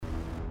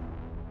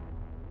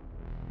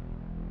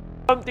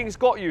Something's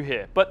got you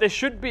here, but there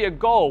should be a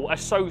goal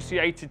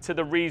associated to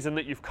the reason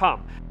that you've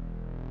come.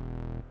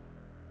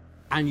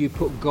 And you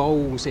put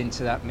goals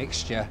into that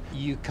mixture,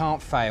 you can't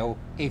fail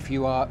if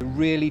you are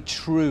really,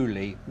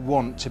 truly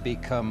want to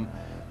become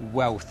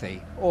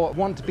wealthy or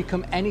want to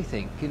become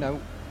anything, you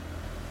know.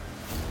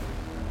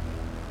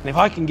 And if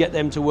I can get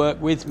them to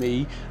work with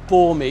me,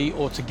 for me,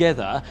 or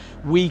together,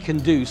 we can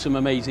do some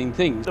amazing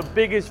things. The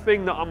biggest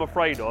thing that I'm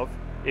afraid of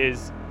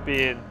is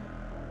being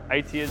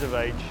 80 years of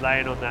age,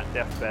 laying on that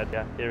deathbed,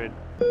 hearing,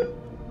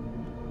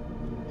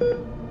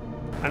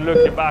 and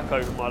looking back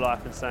over my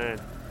life and saying,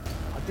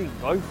 I didn't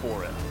go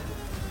for it.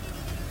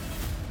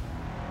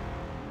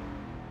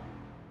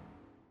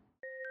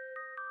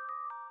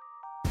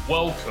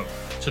 Welcome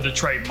to the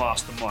Trade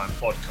Mastermind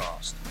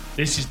podcast.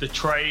 This is the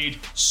Trade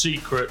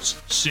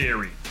Secrets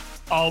series.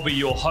 I'll be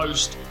your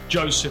host,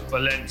 Joseph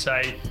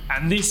Valente,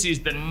 and this is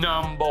the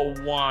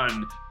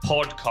 #1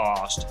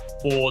 podcast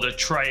for the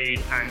trade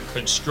and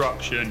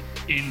construction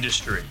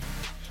industry.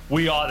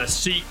 We are the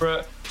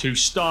secret to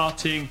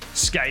starting,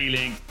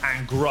 scaling,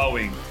 and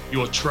growing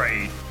your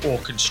trade or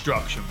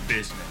construction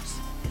business.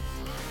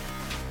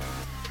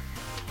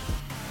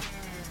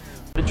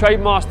 The Trade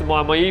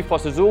Mastermind, my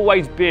ethos has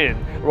always been,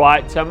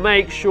 right, to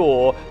make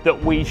sure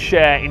that we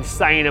share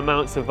insane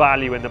amounts of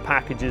value in the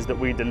packages that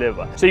we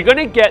deliver. So you're going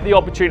to get the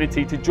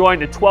opportunity to join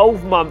the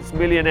 12 months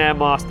Millionaire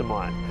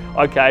Mastermind,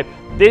 okay?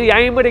 The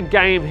aim of the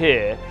game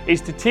here is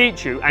to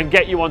teach you and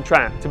get you on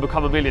track to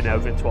become a millionaire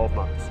within 12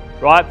 months.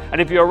 Right? And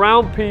if you're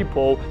around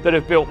people that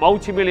have built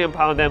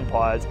multi-million-pound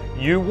empires,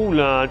 you will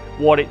learn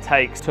what it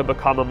takes to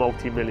become a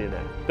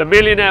multi-millionaire. The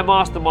Millionaire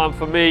Mastermind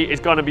for me is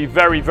going to be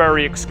very,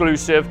 very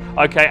exclusive,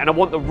 okay? And I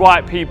want the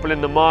right people in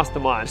the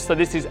mastermind. So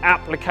this is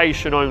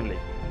application only.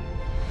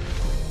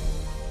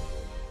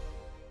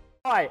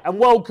 Hi, and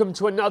welcome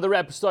to another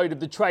episode of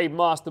the Trade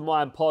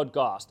Mastermind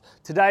podcast.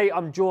 Today,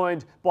 I'm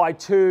joined by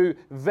two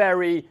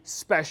very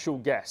special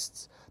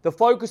guests. The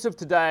focus of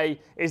today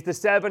is the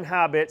 7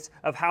 habits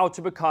of how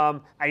to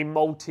become a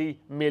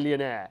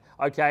multi-millionaire,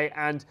 okay?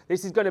 And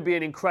this is going to be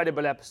an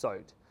incredible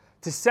episode.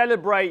 To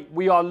celebrate,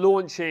 we are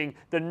launching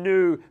the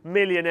new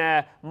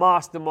Millionaire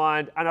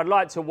Mastermind, and I'd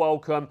like to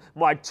welcome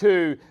my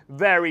two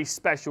very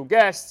special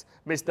guests,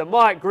 Mr.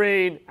 Mike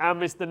Green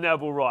and Mr.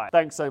 Neville Wright.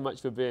 Thanks so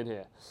much for being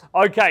here.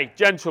 Okay,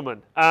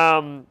 gentlemen,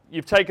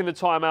 you've taken the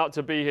time out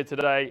to be here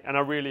today, and I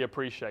really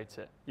appreciate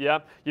it. Yeah,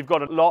 you've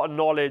got a lot of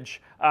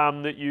knowledge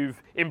that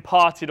you've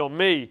imparted on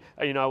me,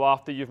 you know,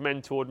 after you've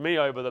mentored me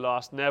over the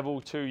last,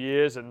 Neville, 2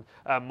 years, and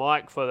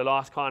Mike for the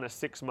last kind of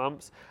 6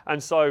 months.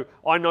 And so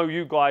I know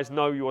you guys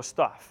know your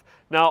stuff.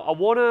 Now, I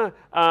want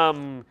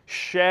to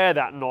share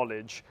that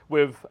knowledge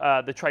with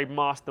the Trade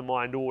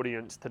Mastermind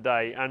audience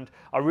today, and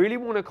I really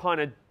want to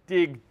kind of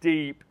dig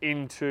deep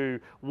into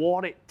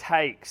what it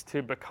takes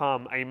to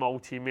become a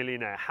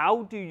multi-millionaire.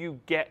 How do you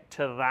get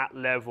to that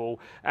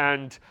level?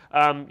 And,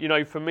 you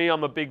know, for me,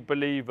 I'm a big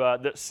believer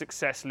that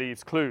success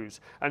leaves clues.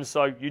 And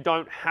so you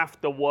don't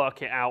have to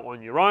work it out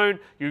on your own.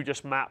 You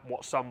just map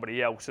what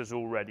somebody else has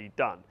already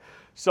done.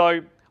 So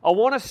I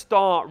want to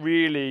start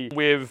really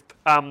with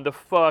the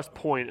first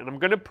point, and I'm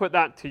going to put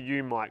that to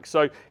you, Mike.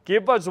 So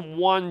give us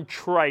one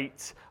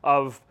trait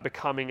of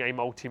becoming a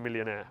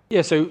multi-millionaire.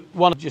 Yeah, so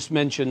one I just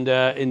mentioned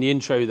in the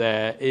intro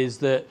there is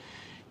that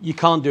you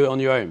can't do it on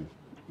your own.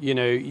 You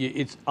know,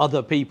 it's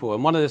other people.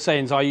 And one of the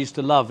sayings I used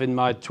to love in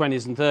my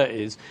 20s and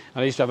 30s,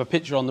 and I used to have a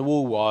picture on the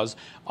wall, was,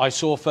 I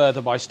saw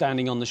further by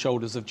standing on the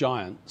shoulders of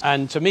giants.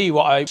 And to me,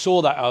 what I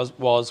saw that as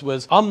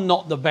was I'm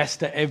not the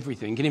best at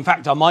everything. And in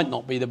fact, I might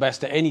not be the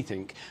best at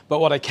anything. But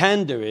what I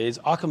can do is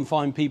I can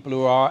find people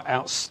who are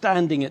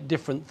outstanding at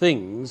different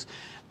things.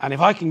 And if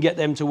I can get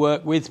them to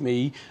work with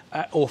me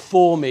or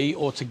for me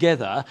or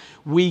together,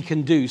 we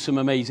can do some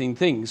amazing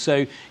things.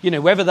 So, you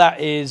know, whether that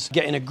is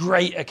getting a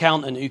great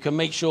accountant who can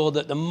make sure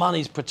that the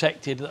money's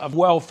protected, that I'm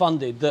well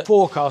funded, that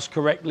forecast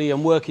correctly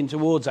and working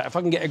towards that. If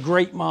I can get a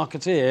great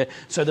marketeer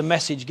so the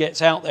message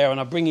gets out there and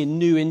I bring in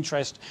new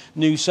interest,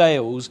 new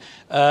sales,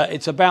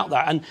 it's about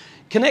that. And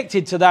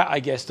connected to that,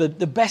 I guess, the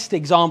best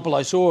example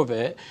I saw of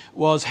it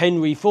was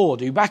Henry Ford,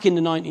 who back in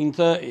the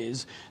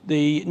 1930s,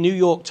 the New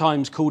York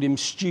Times called him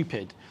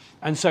stupid.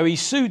 And so he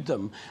sued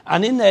them.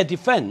 And in their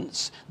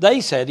defense,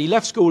 they said he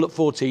left school at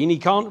 14, he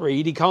can't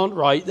read, he can't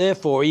write,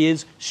 therefore he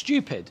is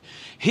stupid.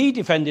 He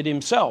defended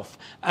himself.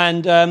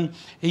 And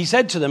he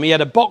said to them, he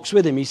had a box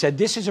with him. He said,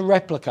 this is a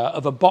replica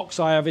of a box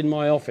I have in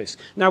my office.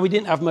 Now, we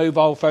didn't have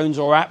mobile phones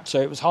or apps, so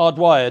it was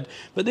hardwired.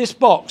 But this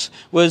box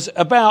was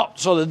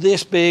about sort of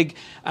this big,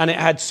 and it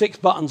had 6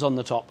 buttons on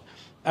the top.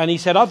 And he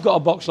said, I've got a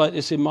box like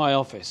this in my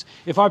office.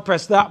 If I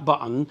press that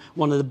button,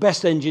 one of the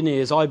best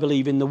engineers I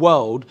believe in the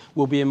world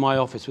will be in my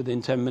office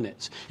within 10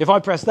 minutes. If I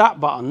press that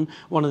button,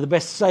 one of the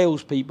best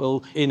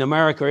salespeople in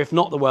America, if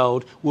not the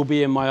world, will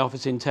be in my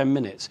office in 10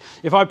 minutes.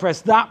 If I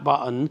press that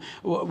button,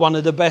 one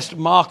of the best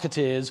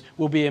marketeers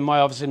will be in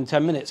my office in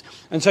 10 minutes.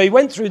 And so he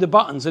went through the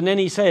buttons, and then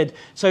he said,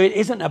 so it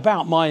isn't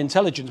about my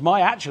intelligence. My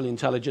actual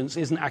intelligence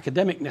isn't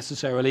academic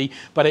necessarily,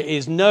 but it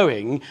is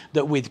knowing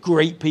that with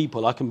great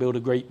people I can build a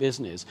great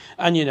business.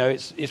 And and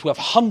it's worth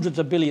hundreds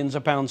of billions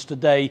of pounds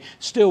today,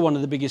 still one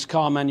of the biggest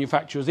car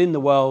manufacturers in the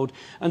world.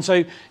 And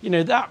so,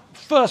 that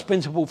first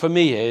principle for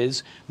me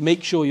is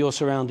make sure you're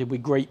surrounded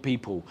with great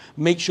people.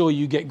 Make sure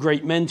you get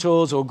great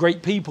mentors or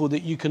great people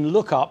that you can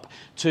look up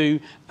to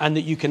and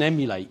that you can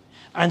emulate.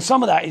 And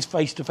some of that is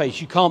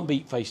face-to-face. You can't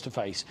beat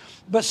face-to-face.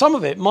 But some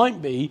of it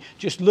might be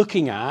just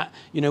looking at,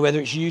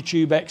 whether it's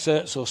YouTube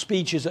excerpts or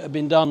speeches that have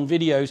been done,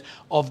 videos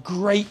of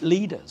great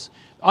leaders.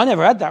 I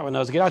never had that when I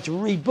was a kid. I had to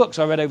read books.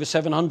 I read over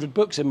 700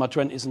 books in my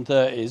 20s and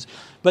 30s.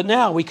 But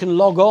now we can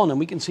log on and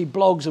we can see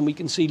blogs and we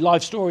can see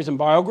life stories and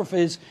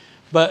biographies.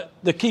 But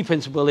the key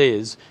principle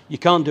is you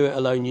can't do it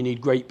alone. You need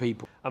great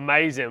people.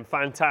 Amazing,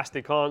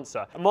 fantastic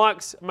answer.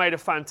 Mike's made a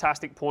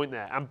fantastic point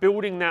there, and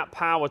building that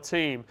power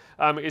team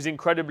is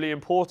incredibly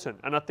important.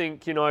 And I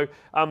think,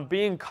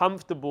 being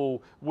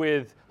comfortable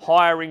with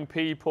hiring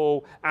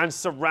people and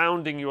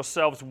surrounding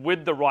yourselves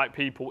with the right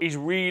people is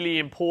really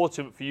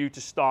important for you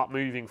to start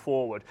moving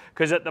forward.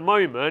 Because at the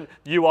moment,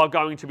 you are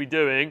going to be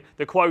doing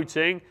the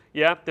quoting,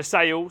 the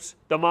sales,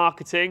 the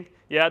marketing,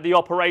 the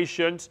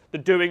operations, the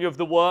doing of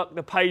the work,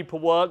 the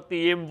paperwork,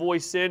 the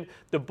invoicing,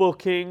 the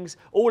bookings,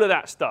 all of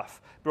that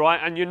stuff, right?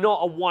 And you're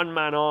not a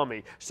one-man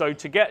army. So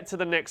to get to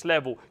the next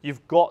level,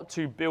 you've got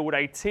to build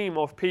a team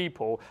of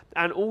people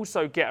and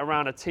also get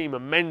around a team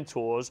of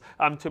mentors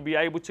to be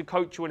able to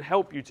coach you and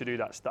help you to do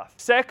that stuff.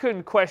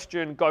 Second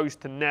question goes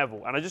to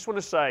Neville. And I just want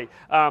to say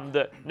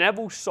that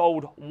Neville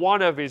sold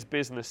one of his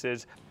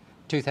businesses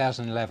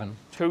 2011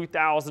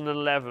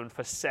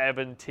 for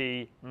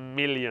 70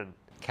 million.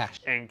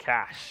 Cash. In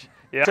cash.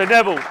 Yeah. So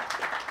Neville,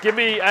 give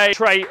me a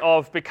trait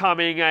of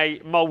becoming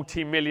a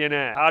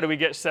multi-millionaire. How do we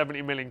get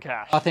 70 million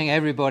cash? I think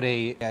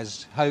everybody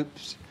has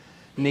hopes,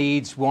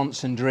 needs,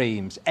 wants and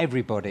dreams.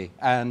 Everybody.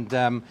 And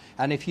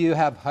if you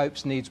have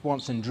hopes, needs,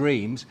 wants and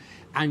dreams,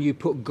 and you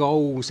put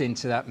goals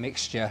into that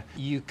mixture,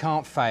 you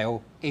can't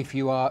fail if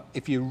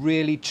you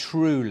really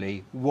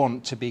truly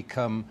want to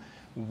become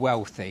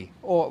wealthy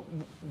or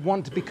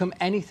want to become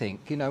anything.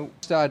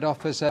 Started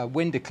off as a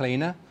window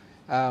cleaner.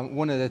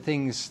 One of the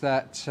things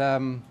that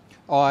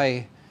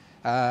I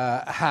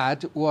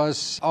had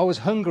was I was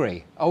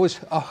hungry. I was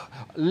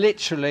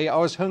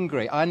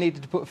hungry. I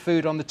needed to put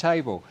food on the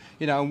table.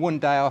 And one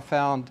day I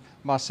found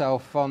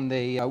myself on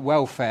the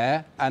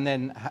welfare, and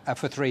then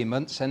for 3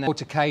 months, and then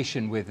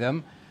altercation with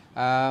them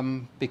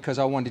because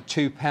I wanted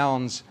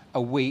 £2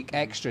 a week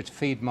extra to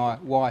feed my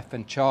wife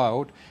and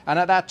child. And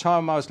at that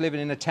time I was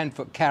living in a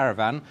 10-foot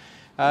caravan,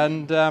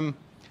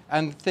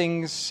 and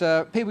things,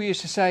 people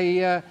used to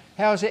say,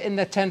 how's it in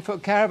the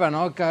 10-foot caravan?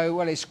 I'd go,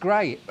 well, it's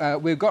great.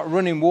 We've got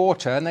running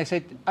water. And they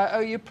said, oh,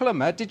 you're a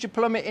plumber? Did you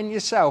plumb it in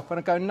yourself? And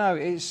I go, no,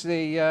 it's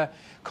the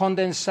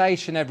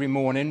condensation every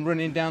morning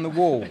running down the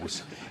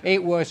walls.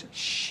 It was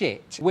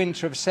shit.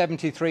 Winter of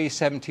 73,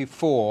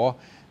 74,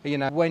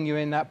 when you're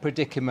in that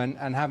predicament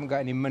and haven't got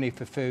any money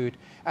for food.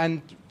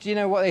 And do you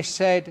know what they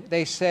said?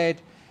 They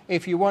said,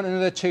 if you want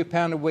another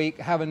 £2 a week,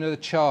 have another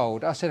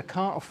child. I said, I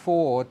can't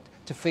afford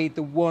to feed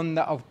the one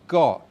that I've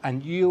got,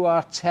 and you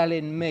are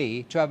telling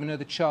me to have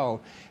another child.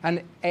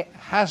 And it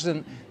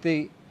hasn't,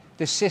 the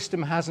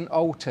system hasn't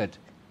altered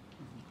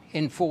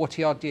in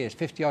 40 odd years,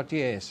 50 odd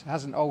years,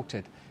 hasn't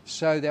altered.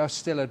 So they'll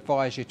still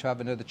advise you to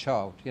have another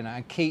child,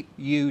 and keep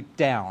you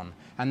down.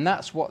 And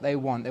that's what they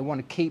want. They want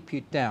to keep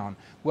you down.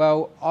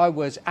 Well, I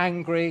was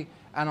angry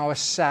and I was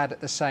sad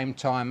at the same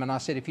time. And I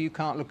said, if you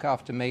can't look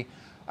after me,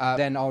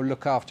 then I'll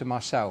look after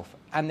myself.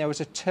 And there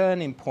was a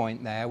turning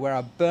point there where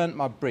I burnt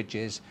my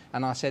bridges,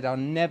 and I said I'll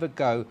never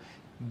go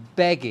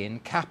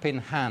begging, cap in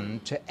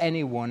hand, to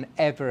anyone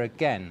ever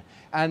again.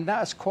 And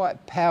that's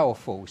quite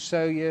powerful.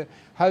 So your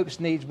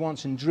hopes, needs,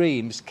 wants and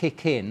dreams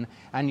kick in,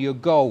 and your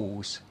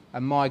goals.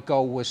 And my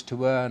goal was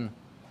to earn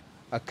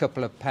a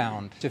couple of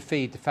pounds to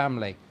feed the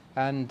family.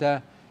 And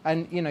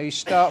you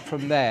start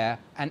from there,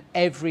 and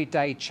every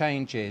day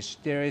changes.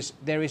 There is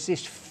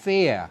this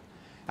fear,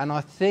 and I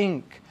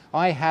think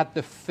I had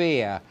the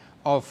fear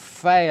of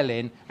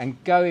failing and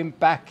going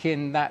back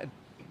in that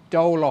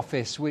dole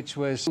office, which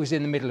was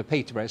in the middle of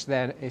Peterborough.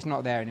 It's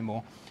not there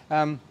anymore.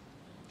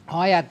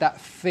 I had that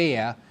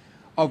fear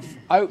of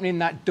opening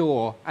that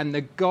door and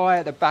the guy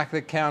at the back of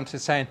the counter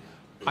saying,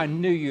 I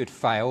knew you'd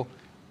fail,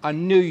 I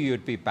knew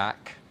you'd be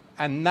back.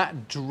 And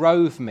that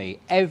drove me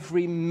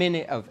every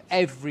minute of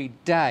every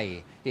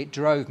day. It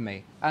drove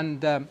me.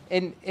 And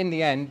in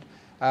the end,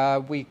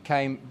 we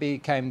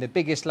became the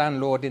biggest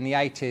landlord in the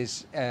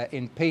 80s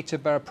in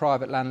Peterborough,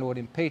 private landlord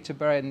in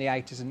Peterborough in the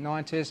 80s and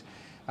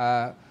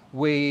 90s.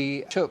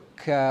 We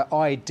took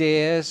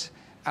ideas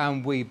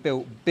and we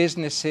built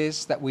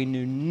businesses that we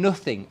knew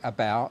nothing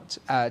about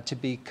to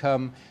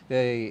become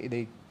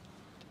the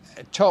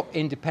top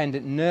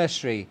independent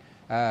nursery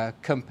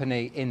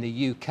company in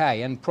the UK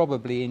and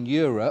probably in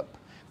Europe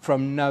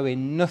from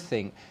knowing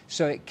nothing.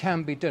 So it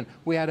can be done.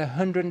 We had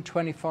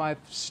 125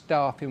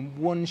 staff in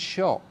one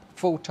shop.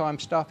 full-time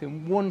staff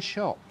in one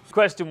shop. The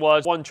question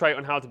was one trait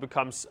on how to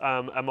become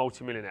a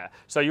multimillionaire.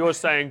 So you're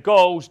saying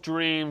goals,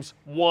 dreams,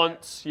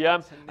 wants,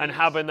 yeah, and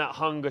having that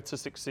hunger to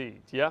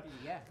succeed, yeah?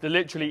 To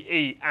literally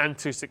eat and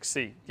to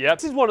succeed, yeah?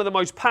 This is one of the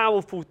most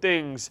powerful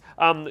things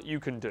that you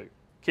can do.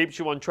 Keeps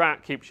you on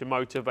track, keeps you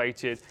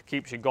motivated,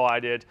 keeps you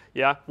guided,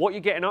 yeah? What are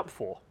you getting up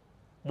for?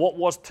 What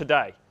was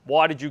today?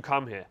 Why did you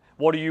come here?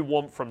 What do you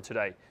want from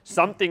today?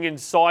 Something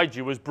inside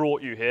you has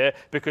brought you here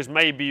because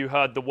maybe you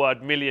heard the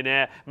word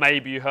millionaire,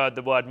 maybe you heard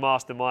the word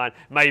mastermind,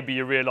 maybe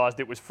you realized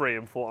it was free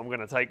and thought, I'm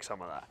going to take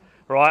some of that,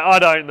 right? I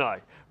don't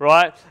know,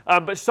 right?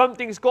 But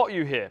something's got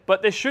you here.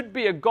 But there should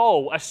be a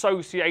goal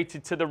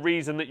associated to the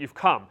reason that you've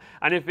come.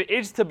 And if it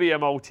is to be a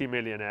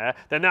multi-millionaire,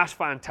 then that's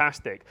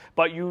fantastic.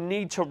 But you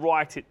need to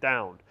write it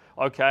down.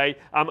 Okay,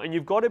 and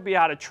you've got to be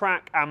able to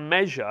track and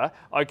measure,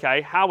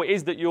 okay, how it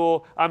is that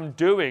you're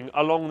doing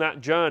along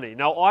that journey.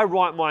 Now, I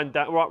write mine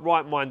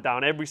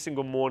down every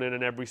single morning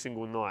and every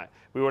single night.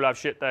 We will have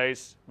shit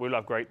days, we'll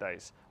have great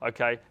days,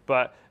 okay?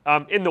 But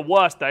in the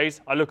worst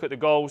days, I look at the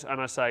goals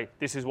and I say,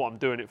 this is what I'm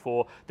doing it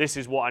for, this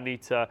is what I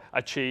need to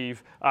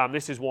achieve,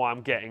 this is why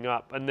I'm getting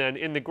up. And then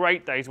in the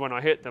great days when I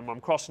hit them,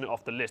 I'm crossing it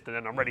off the list and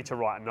then I'm ready to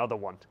write another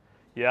one.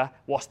 Yeah,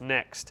 what's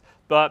next?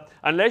 But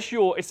unless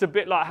it's a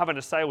bit like having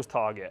a sales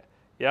target.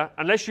 Yeah,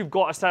 unless you've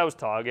got a sales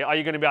target, are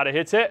you going to be able to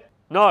hit it?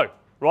 No,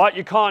 right?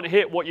 You can't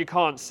hit what you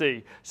can't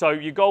see. So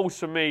your goals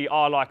for me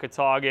are like a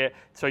target.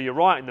 So you're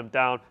writing them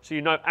down so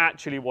you know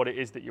actually what it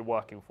is that you're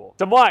working for.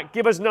 So Mike,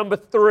 give us number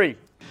 3.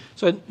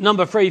 So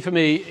number 3 for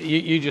me,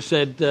 you just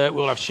said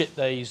we'll have shit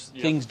days,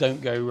 things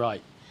don't go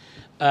right.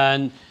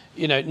 And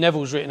you know,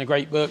 Neville's written a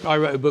great book. I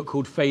wrote a book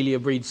called Failure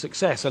Breeds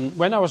Success. And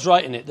when I was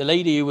writing it, the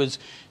lady who was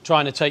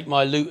trying to take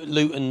my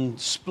Luton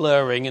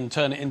splurring and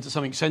turn it into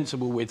something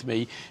sensible with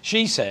me,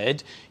 she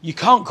said, you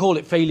can't call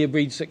it Failure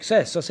Breeds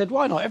Success. I said,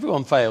 why not?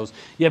 Everyone fails.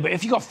 Yeah, but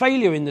if you've got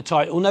failure in the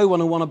title, no one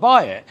will want to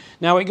buy it.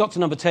 Now, it got to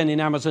number 10 in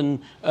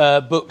Amazon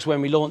books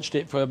when we launched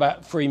it for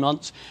about 3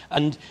 months.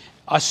 And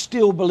I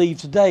still believe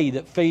today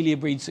that failure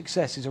breeds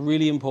success is a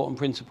really important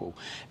principle.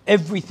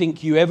 Everything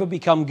you ever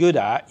become good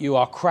at, you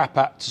are crap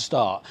at to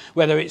start.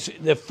 Whether it's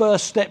the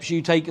first steps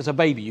you take as a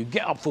baby, you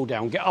get up, fall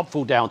down, get up,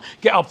 fall down,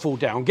 get up, fall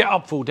down, get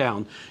up, fall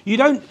down. You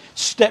don't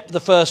step the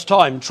first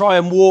time, try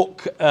and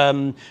walk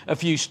a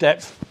few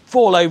steps,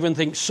 fall over and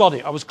think, sod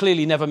it, I was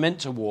clearly never meant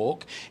to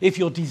walk. If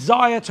your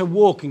desire to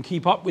walk and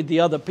keep up with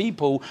the other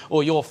people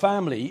or your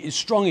family is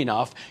strong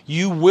enough,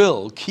 you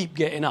will keep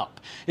getting up.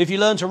 If you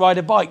learn to ride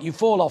a bike, you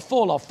fall off,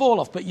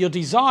 but your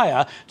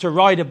desire to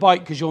ride a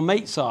bike because your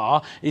mates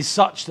are is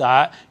such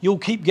that you'll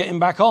keep getting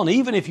back on,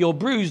 even if you're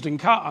bruised and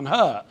cut and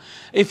hurt.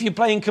 If you're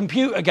playing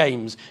computer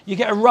games, you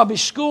get a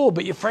rubbish score,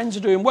 but your friends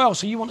are doing well,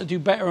 so you want to do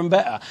better and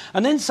better.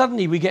 And then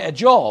suddenly we get a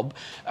job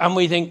and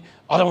we think,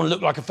 I don't want to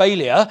look like a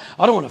failure.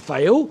 I don't want to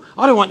fail.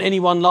 I don't want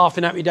anyone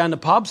laughing at me down the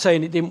pub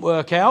saying it didn't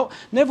work out.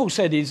 Neville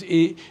said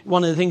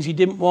one of the things he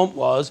didn't want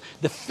was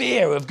the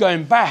fear of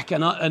going back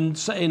and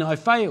saying I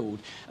failed.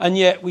 And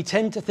yet we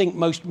tend to think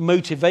most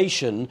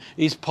motivation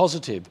is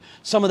positive.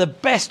 Some of the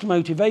best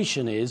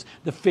motivation is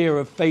the fear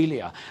of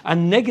failure.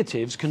 And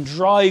negatives can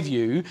drive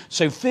you,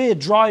 so fear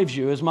drives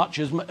you as much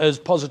as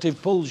positive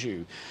pulls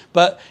you.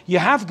 But you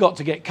have got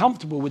to get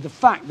comfortable with the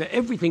fact that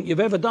everything you've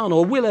ever done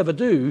or will ever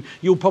do,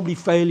 you'll probably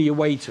fail your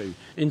way to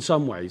in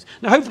some ways.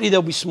 Now, hopefully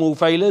there'll be small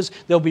failures.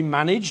 They'll be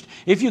managed.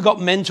 If you've got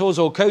mentors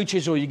or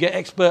coaches or you get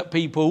expert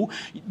people,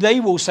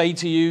 they will say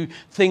to you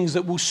things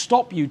that will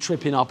stop you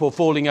tripping up or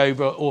falling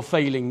over or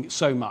failing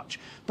so much.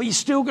 But you're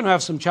still going to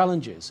have some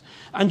challenges.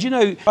 And, you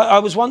know, I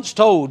was once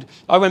told,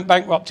 I went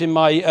bankrupt in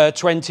my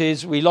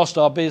 20s. We lost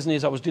our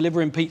business. I was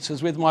delivering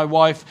pizzas with my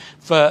wife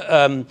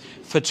for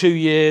 2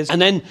 years.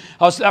 And then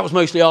that was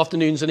mostly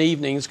afternoons and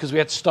evenings because we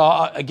had to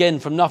start again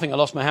from nothing. I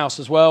lost my house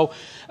as well.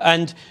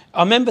 And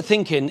I remember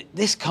thinking,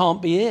 this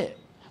can't be it.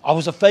 I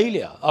was a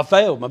failure. I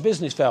failed. My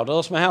business failed. I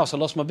lost my house. I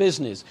lost my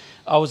business.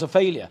 I was a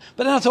failure.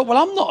 But then I thought, well,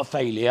 I'm not a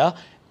failure.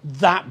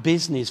 That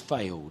business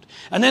failed.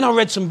 And then I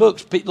read some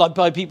books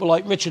by people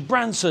like Richard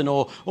Branson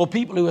or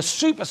people who are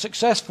super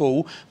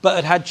successful but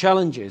had had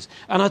challenges.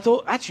 And I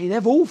thought, actually,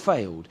 they've all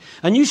failed.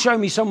 And you show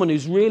me someone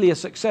who's really a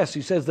success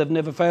who says they've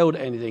never failed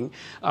at anything,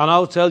 and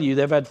I'll tell you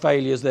they've had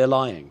failures, they're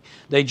lying.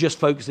 They're just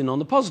focusing on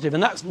the positive.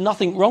 And that's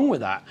nothing wrong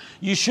with that.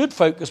 You should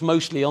focus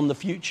mostly on the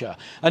future.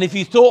 And if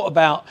you thought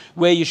about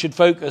where you should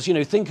focus, you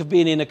know, think of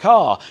being in a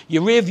car.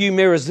 Your rear view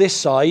mirror's this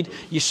side,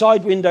 your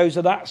side windows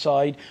are that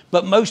side,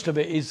 but most of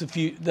it is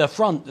the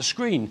front, the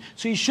screen.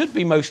 So you should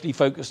be mostly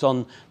focused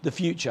on the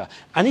future.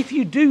 And if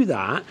you do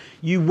that,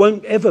 you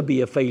won't ever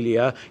be a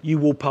failure. You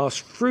will pass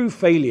through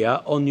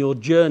failure on your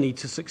journey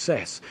to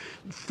success.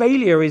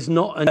 Failure is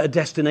not a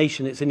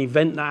destination. It's an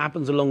event that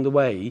happens along the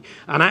way.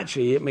 And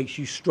actually, it makes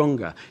you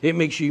stronger. It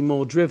makes you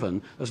more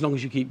driven as long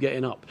as you keep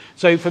getting up.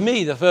 So for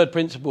me, the third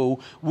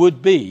principle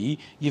would be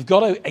you've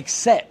got to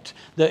accept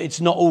that it's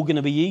not all going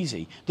to be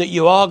easy, that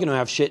you are going to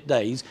have shit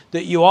days,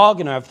 that you are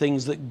going to have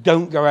things that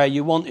don't go how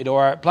you wanted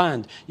or how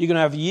planned. You're going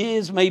to have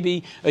years,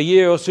 maybe a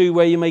year or two,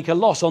 where you make a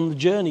loss on the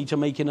journey to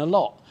making a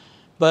lot.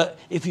 But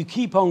if you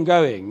keep on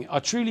going, I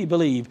truly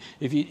believe,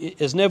 if you,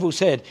 as Neville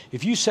said,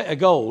 if you set a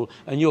goal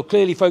and you're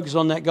clearly focused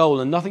on that goal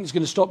and nothing's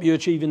going to stop you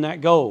achieving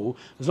that goal,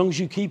 as long as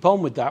you keep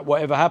on with that,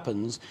 whatever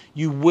happens,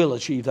 you will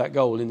achieve that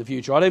goal in the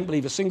future. I don't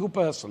believe a single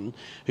person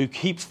who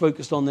keeps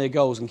focused on their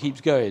goals and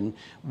keeps going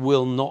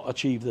will not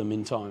achieve them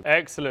in time.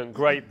 Excellent,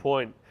 great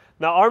point.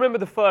 Now, I remember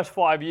the first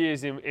 5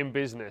 years in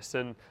business,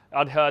 and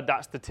I'd heard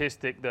that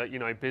statistic that, you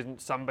know,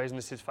 some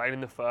businesses fail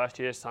in the first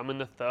year, some in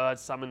the third,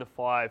 some in the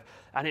 5,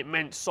 and it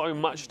meant so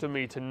much to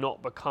me to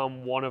not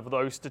become one of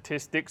those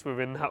statistics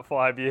within that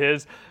 5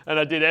 years, and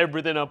I did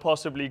everything I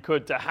possibly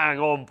could to hang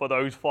on for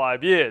those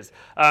 5 years,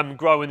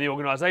 growing the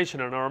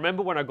organisation. And I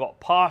remember when I got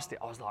past it,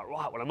 I was like,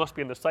 right, well, I must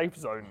be in the safe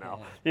zone now.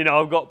 Yeah. You know,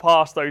 I've got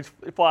past those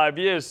 5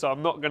 years, so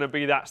I'm not going to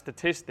be that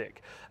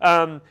statistic.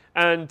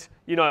 And,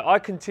 you know, I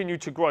continue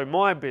to grow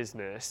my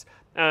business.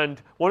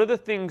 And one of the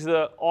things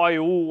that I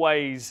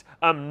always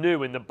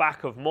knew in the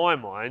back of my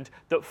mind,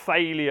 that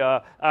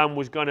failure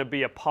was going to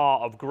be a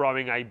part of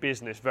growing a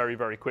business very,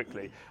 very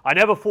quickly. I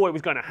never thought it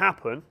was going to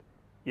happen,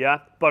 yeah,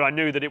 but I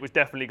knew that it was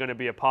definitely going to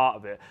be a part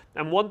of it.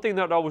 And one thing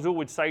that I was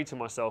always say to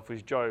myself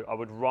is, Joe, I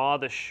would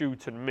rather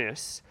shoot and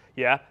miss,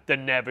 yeah,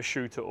 than never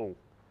shoot at all.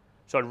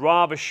 So I'd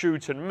rather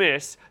shoot and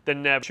miss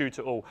than never shoot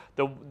at all.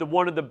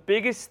 One of the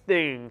biggest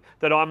thing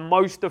that I'm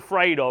most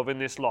afraid of in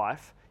this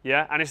life,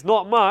 yeah, and it's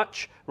not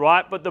much,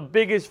 right, but the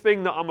biggest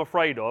thing that I'm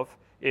afraid of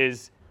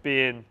is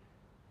being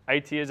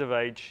 80 years of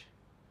age,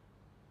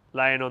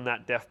 laying on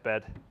that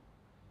deathbed,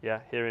 yeah,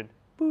 hearing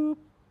boop,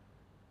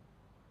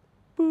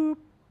 boop,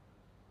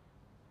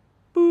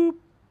 boop,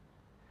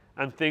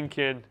 and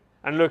thinking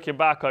and looking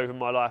back over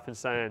my life and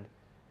saying,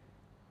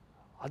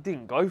 I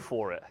didn't go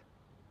for it.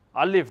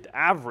 I lived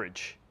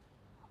average.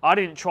 I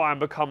didn't try and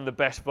become the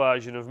best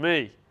version of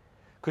me.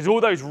 Because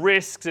all those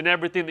risks and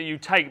everything that you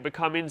take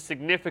become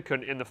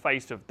insignificant in the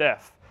face of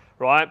death,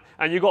 right?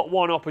 And you've got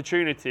one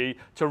opportunity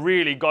to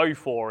really go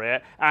for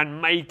it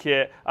and make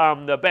it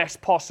the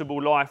best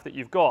possible life that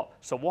you've got.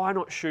 So why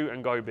not shoot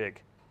and go big?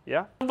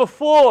 Yeah? Number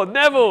 4,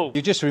 Neville.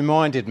 You just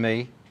reminded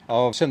me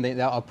of something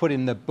that I put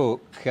in the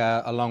book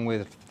along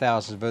with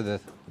thousands of other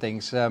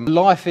things.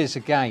 Life is a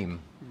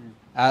game.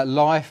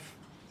 Life,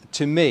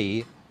 to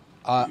me,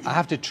 I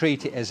have to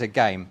treat it as a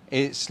game.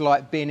 It's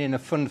like being in a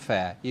fun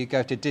fair. You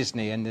go to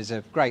Disney and there's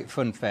a great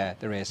fun fair,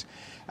 there is.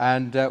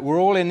 And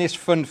we're all in this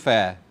fun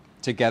fair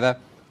together.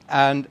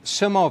 And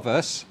some of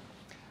us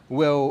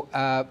will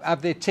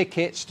have their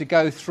tickets to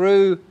go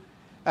through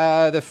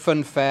the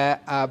fun fair,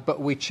 but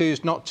we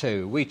choose not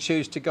to. We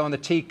choose to go on the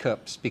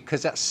teacups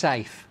because that's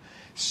safe.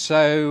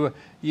 So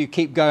you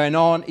keep going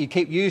on, you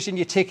keep using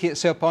your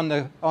tickets up on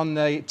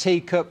the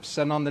teacups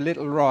and on the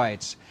little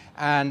rides.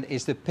 And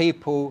it's the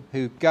people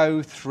who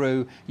go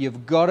through.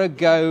 You've got to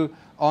go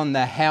on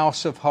the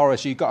House of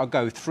Horrors. You've got to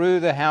go through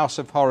the House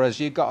of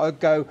Horrors. You've got to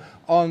go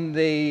on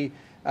the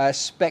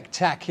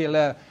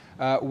spectacular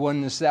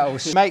ones that will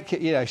make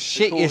it, you know,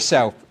 shit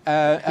yourself.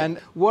 And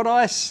what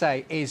I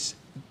say is,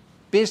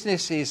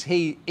 business is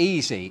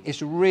easy.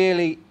 It's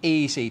really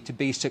easy to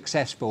be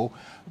successful,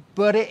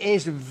 but it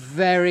is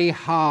very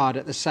hard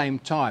at the same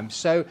time.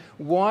 So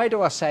why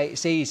do I say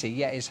it's easy?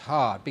 Yeah, it's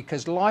hard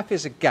because life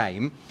is a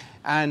game.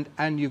 And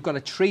you've got to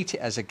treat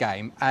it as a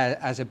game,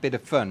 as a bit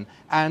of fun,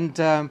 and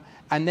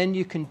then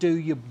you can do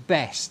your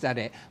best at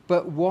it.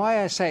 But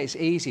why I say it's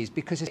easy is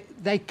because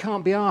they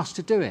can't be asked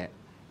to do it,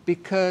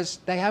 because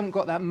they haven't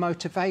got that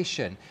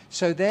motivation.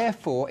 So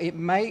therefore,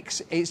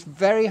 it's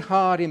very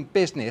hard in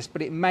business,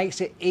 but it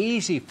makes it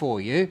easy for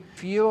you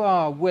if you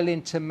are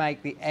willing to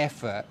make the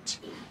effort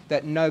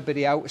that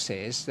nobody else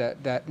is,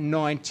 that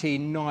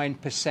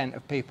 99%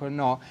 of people are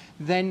not.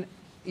 Then,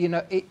 you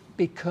know, it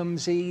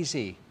becomes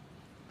easy.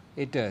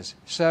 It does.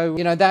 So,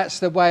 you know, that's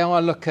the way I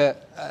look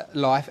at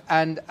life.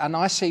 And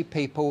I see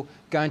people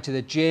going to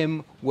the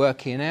gym,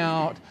 working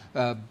out,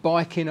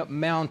 biking up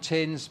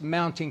mountains,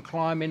 mountain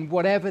climbing,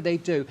 whatever they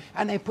do.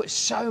 And they put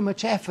so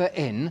much effort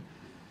in.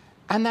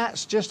 And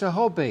that's just a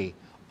hobby.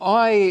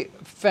 I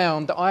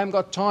found that I haven't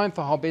got time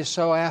for hobbies,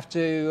 so I have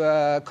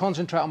to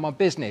concentrate on my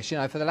business. You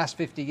know, for the last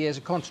 50 years,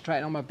 I've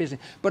concentrated on my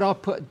business. But I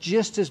put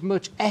just as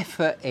much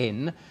effort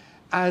in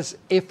as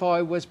if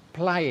I was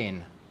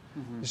playing.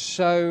 Mm-hmm.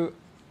 So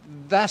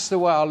that's the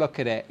way I look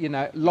at it. You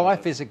know,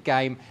 life is a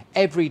game.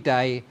 Every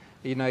day,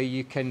 you know,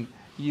 you can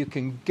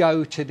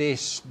go to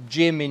this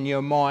gym in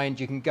your mind,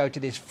 you can go to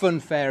this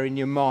fun fair in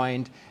your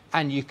mind,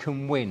 and you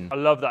can win. I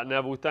love that,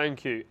 Neville,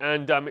 thank you.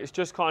 And it's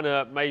just kind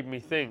of made me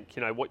think,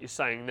 you know, what you're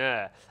saying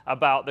there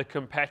about the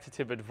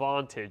competitive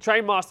advantage.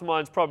 Train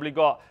Mastermind's probably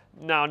got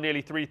now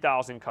nearly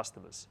 3,000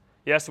 customers.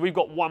 Yeah, so we've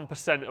got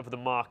 1% of the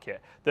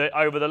market. That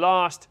over the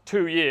last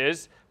 2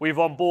 years, we've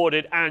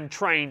onboarded and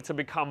trained to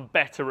become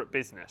better at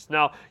business.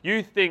 Now,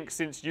 you think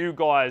since you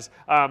guys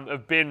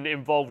have been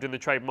involved in the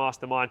Trade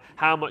Mastermind,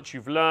 how much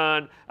you've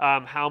learned,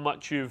 how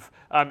much you've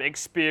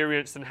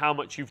experienced, and how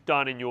much you've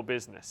done in your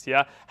business,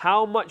 yeah?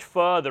 How much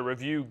further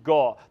have you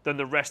got than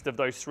the rest of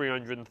those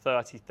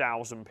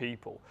 330,000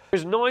 people?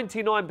 Because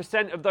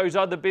 99% of those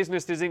other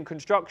businesses in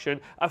construction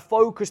are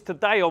focused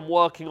today on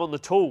working on the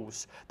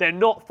tools. They're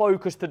not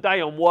focused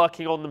today on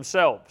working on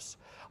themselves.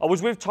 I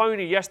was with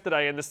Tony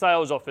yesterday in the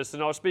sales office,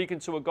 and I was speaking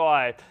to a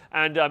guy,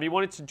 and he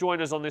wanted to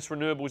join us on this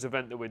renewables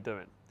event that we're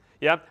doing.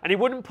 Yeah, and he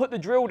wouldn't put the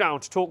drill down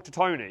to talk to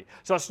Tony.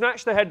 So I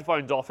snatched the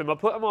headphones off him, I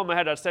put them on my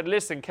head, I said,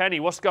 listen, Kenny,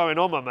 what's going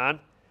on, my man?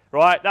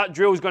 Right, that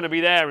drill's going to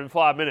be there in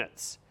 5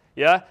 minutes.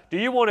 Yeah, do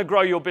you want to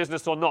grow your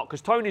business or not?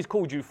 Because Tony's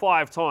called you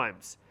 5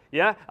 times.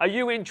 Yeah, are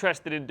you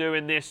interested in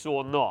doing this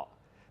or not?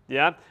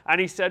 Yeah, and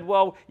he said,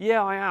 well,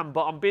 yeah, I am,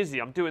 but I'm busy.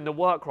 I'm doing the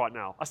work right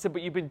now. I said,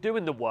 but you've been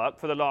doing the work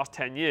for the last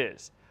 10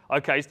 years.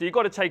 Okay, so you've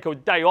got to take a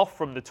day off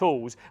from the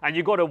tools and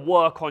you've got to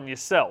work on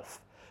yourself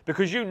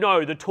because you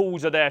know the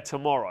tools are there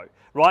tomorrow,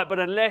 right? But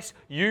unless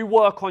you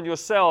work on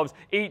yourselves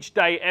each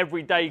day,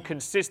 every day,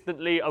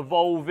 consistently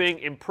evolving,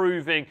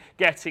 improving,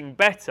 getting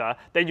better,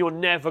 then you're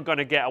never going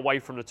to get away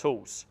from the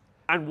tools.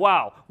 And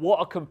wow, what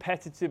a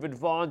competitive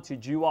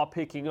advantage you are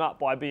picking up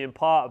by being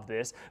part of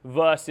this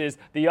versus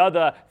the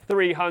other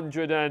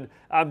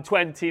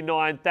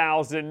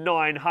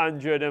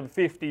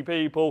 329,950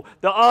 people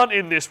that aren't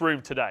in this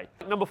room today.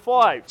 Number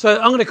 5.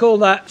 So I'm going to call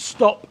that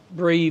stop,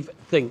 breathe,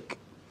 think.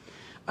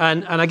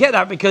 And I get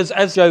that because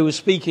as Joe was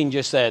speaking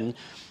just then,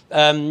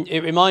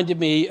 it reminded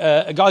me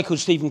a guy called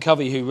Stephen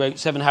Covey who wrote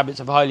 7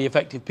 Habits of Highly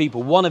Effective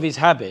People. One of his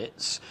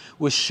habits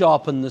was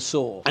sharpen the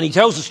saw. And he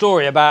tells a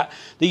story about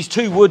these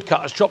 2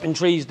 woodcutters chopping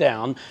trees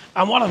down,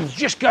 and one of them's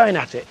just going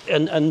at it.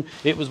 And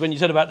it was when you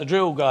said about the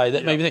drill guy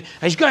that made me think,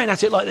 he's going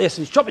at it like this,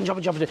 and he's chopping,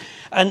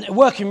 and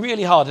working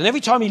really hard. And every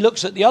time he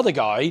looks at the other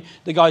guy,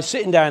 the guy's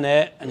sitting down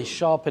there, and he's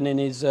sharpening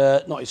his,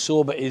 not his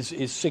saw, but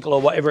his sickle or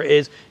whatever it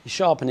is, he's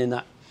sharpening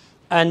that.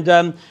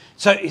 And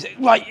so he's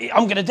like,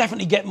 I'm going to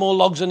definitely get more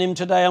logs than him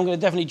today. I'm going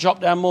to definitely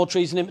chop down more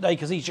trees than him today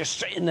because he's just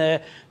sitting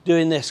there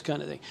doing this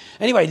kind of thing.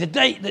 Anyway,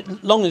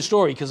 long the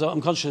story because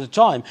I'm conscious of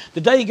time,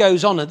 the day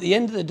goes on. At the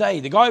end of the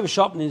day, the guy who was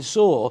sharpening his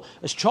saw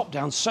has chopped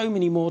down so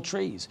many more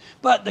trees.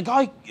 But the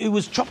guy who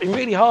was chopping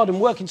really hard and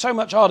working so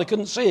much harder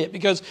couldn't see it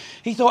because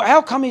he thought,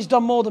 how come he's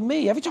done more than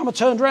me? Every time I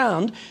turned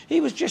around,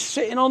 he was just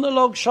sitting on the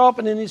log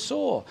sharpening his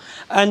saw.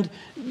 And,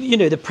 you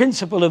know, the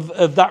principle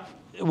of that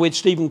with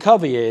Stephen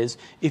Covey is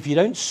if you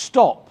don't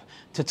stop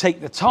to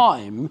take the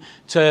time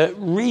to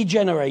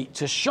regenerate,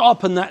 to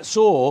sharpen that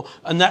saw,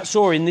 and that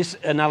saw in this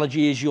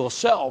analogy is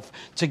yourself,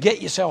 to get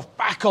yourself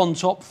back on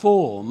top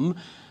form,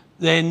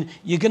 then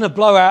you're going to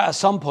blow out at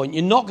some point.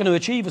 You're not going to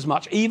achieve as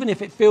much, even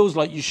if it feels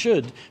like you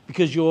should,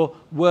 because you're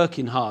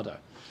working harder.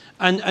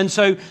 And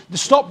so the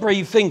stop,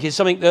 breathe, think is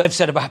something that I've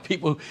said about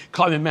people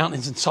climbing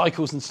mountains and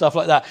cycles and stuff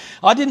like that.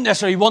 I didn't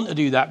necessarily want to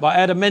do that, but I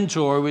had a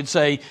mentor who would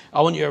say, I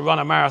want you to run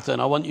a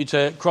marathon. I want you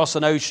to cross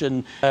an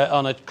ocean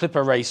on a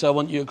clipper race. I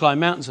want you to climb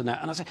mountains and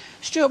that. And I said,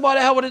 Stuart, why the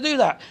hell would I do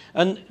that?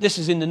 And this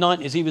is in the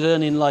 90s. He was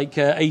earning like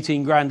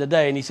 18 grand a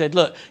day. And he said,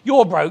 look,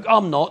 you're broke.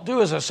 I'm not.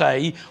 Do as I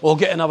say or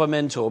get another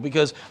mentor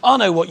because I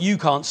know what you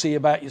can't see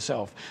about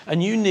yourself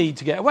and you need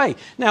to get away.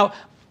 Now,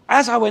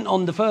 as I went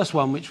on the first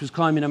one, which was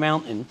climbing a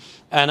mountain,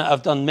 and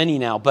I've done many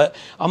now, but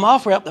I'm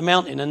halfway up the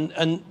mountain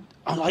and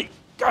I'm like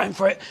going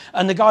for it.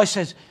 And the guy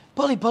says,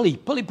 pulley, pulley,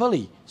 pulley,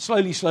 pulley,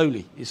 slowly,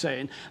 slowly, he's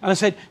saying. And I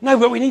said, no,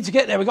 but we need to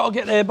get there. We've got to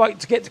get there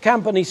to get to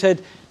camp. And he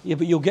said, yeah,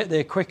 but you'll get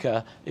there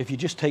quicker if you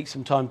just take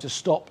some time to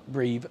stop,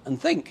 breathe,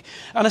 and think.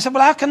 And I said,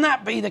 well, how can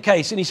that be the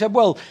case? And he said,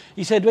 well,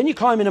 when you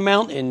climb in a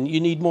mountain, you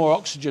need more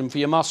oxygen for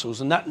your muscles,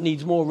 and that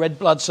needs more red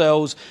blood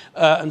cells,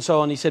 and so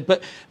on. He said,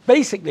 but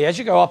basically, as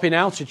you go up in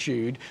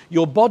altitude,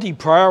 your body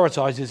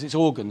prioritizes its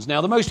organs.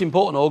 Now, the most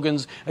important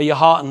organs are your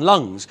heart and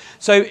lungs.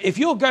 So if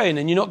you're going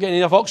and you're not getting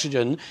enough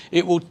oxygen,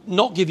 it will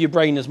not give your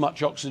brain as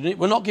much oxygen. It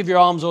will not give your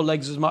arms or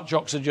legs as much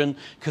oxygen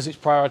because it's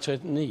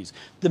prioritizing these.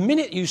 The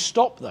minute you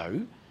stop,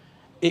 though,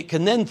 it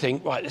can then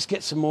think, right, let's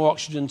get some more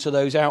oxygen to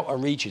those outer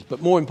reaches,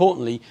 but more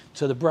importantly,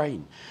 to the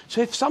brain.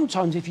 So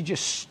sometimes if you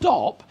just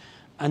stop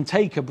and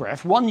take a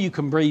breath, one, you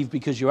can breathe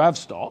because you have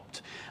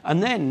stopped,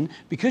 and then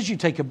because you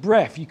take a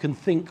breath, you can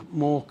think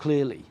more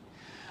clearly.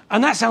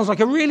 And that sounds like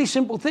a really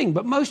simple thing,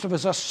 but most of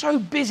us are so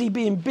busy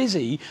being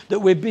busy that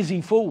we're busy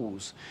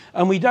fools.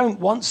 And we don't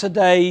once a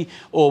day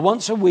or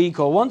once a week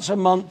or once a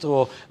month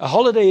or a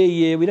holiday a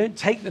year, we don't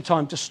take the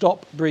time to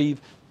stop, breathe,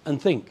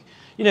 and think.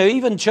 You know,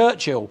 even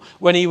Churchill,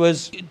 when he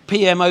was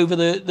PM over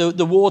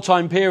the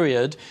wartime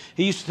period,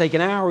 he used to take an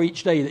hour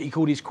each day that he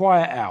called his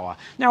quiet hour.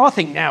 Now, I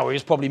think now he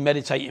was probably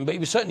meditating, but he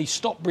was certainly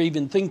stop,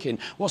 breathing, thinking,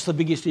 what's the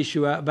biggest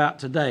issue about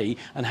today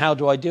and how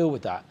do I deal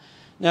with that?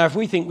 Now, if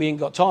we think we ain't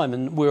got time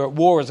and we're at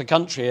war as a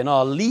country and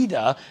our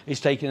leader is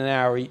taking an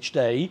hour each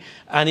day,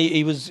 and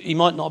he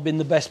might not have been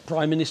the best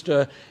prime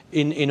minister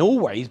in all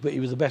ways, but he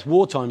was the best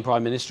wartime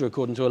prime minister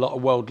according to a lot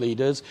of world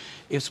leaders,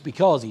 it's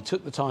because he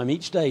took the time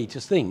each day to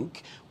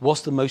think,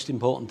 what's the most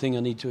important thing I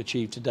need to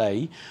achieve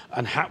today,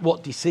 and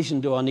what decision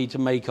do I need to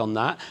make on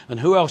that, and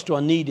who else do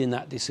I need in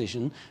that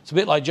decision? It's a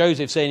bit like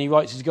Joseph saying he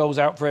writes his goals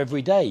out for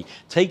every day,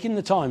 taking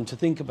the time to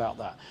think about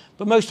that.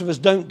 But most of us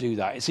don't do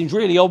that. It seems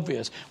really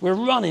obvious. We're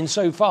running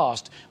so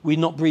fast, we're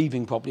not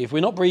breathing properly. If we're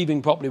not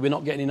breathing properly, we're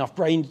not getting enough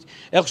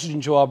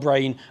oxygen to our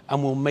brain,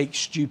 and we'll make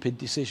stupid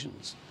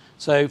decisions.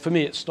 So for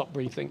me, it's stop,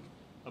 breathe, think.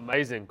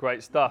 Amazing,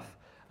 great stuff.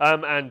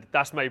 And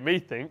that's made me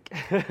think.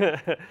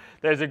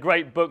 There's a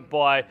great book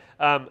by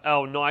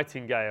Earl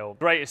Nightingale,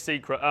 Greatest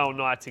Secret, Earl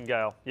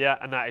Nightingale, yeah,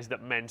 and that is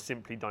that men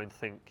simply don't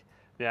think.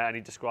 Yeah, and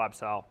he describes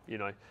how,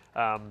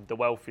 the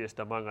wealthiest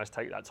among us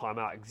take that time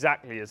out,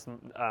 exactly as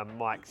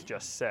Mike's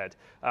just said.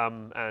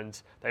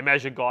 And they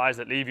measure guys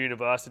that leave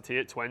university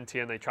at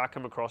 20 and they track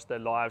them across their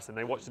lives, and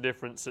they watch the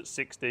difference at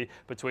 60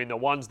 between the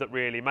ones that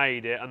really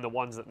made it and the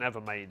ones that never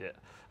made it.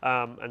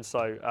 And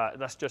so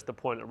that's just a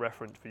point of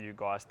reference for you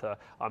guys to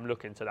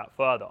look into that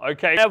further.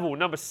 Okay, level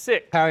number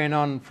 6. Carrying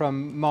on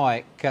from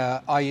Mike,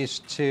 I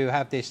used to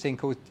have this thing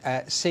called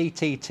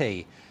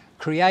CTT,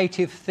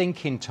 Creative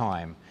Thinking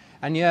Time.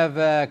 And you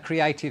have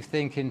creative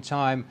thinking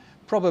time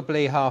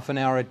probably half an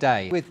hour a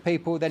day. With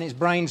people, then it's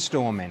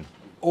brainstorming.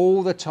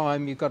 All the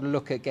time you've got to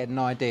look at getting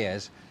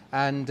ideas.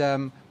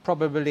 And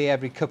probably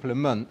every couple of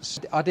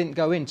months, I didn't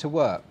go into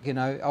work,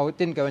 I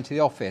didn't go into the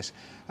office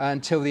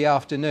until the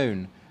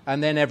afternoon.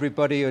 And then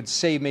everybody would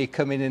see me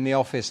coming in the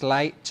office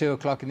late, 2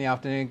 o'clock in the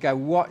afternoon, and go,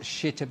 what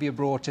shit have you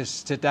brought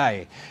us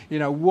today?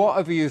 What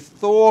have you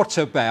thought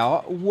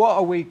about? What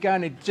are we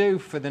going to do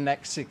for the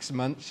next 6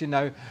 months,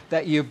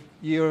 that you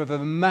have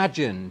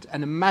imagined,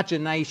 an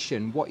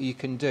imagination, what you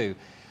can do.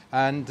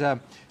 And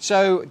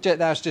so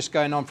that's just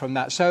going on from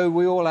that. So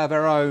we all have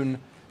our own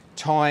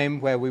time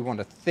where we want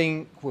to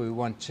think, we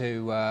want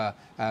to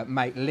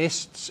make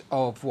lists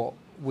of what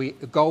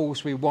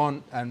goals we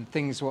want and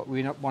things what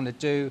we want to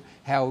do,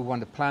 how we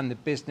want to plan the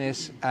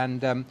business,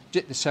 and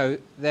so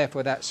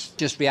therefore that's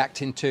just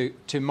reacting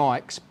to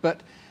Mike's. But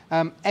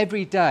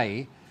every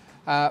day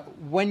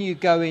when you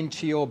go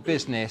into your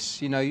business,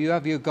 you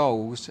have your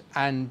goals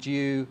and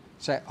you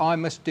say, I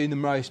must do the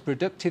most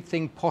productive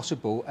thing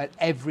possible at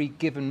every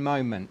given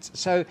moment.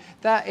 So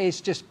that is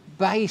just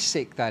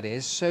basic, that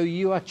is. So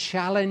you are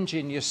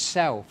challenging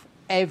yourself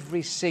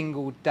every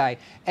single day,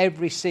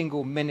 every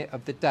single minute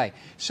of the day.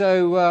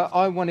 So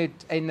I wanted,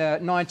 in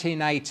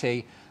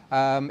 1980,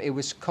 it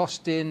was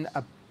costing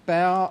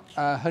about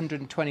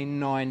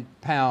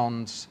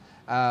 £129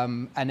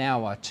 an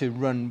hour to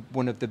run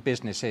one of the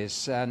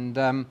businesses. And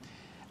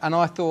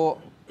I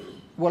thought,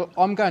 well,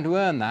 I'm going to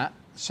earn that.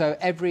 So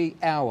every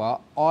hour,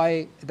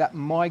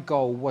 my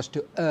goal was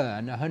to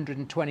earn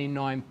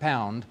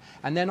 £129,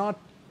 and then I'd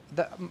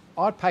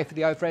pay for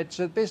the overheads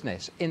of the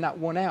business in that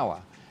 1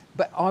 hour.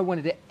 But I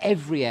wanted it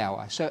every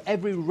hour. So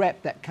every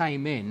rep that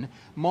came in,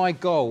 my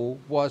goal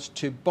was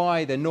to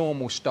buy the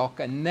normal stock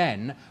and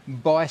then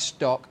buy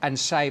stock and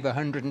save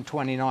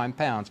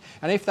 £129.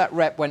 And if that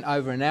rep went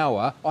over an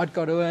hour, I'd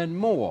got to earn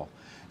more.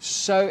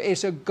 So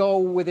it's a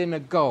goal within a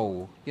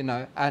goal,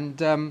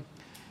 and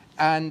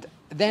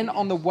then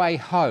on the way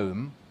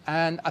home,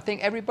 and I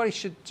think everybody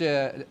should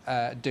do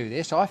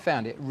this. I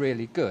found it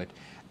really good.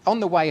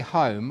 On the way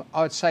home,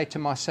 I'd say to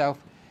myself,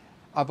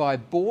 have I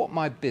bought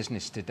my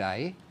business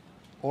today,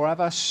 or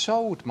have I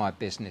sold my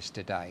business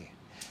today?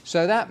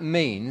 So that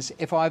means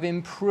if I've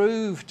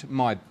improved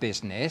my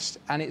business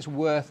and it's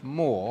worth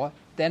more,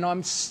 then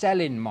I'm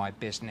selling my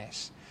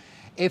business.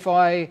 If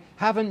I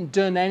haven't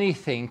done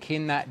anything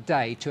in that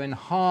day to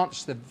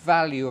enhance the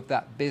value of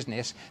that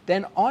business,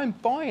 then I'm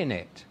buying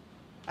it.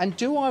 And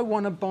do I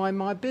want to buy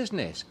my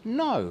business?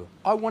 No,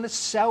 I want to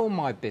sell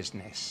my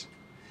business.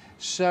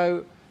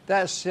 So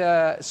that's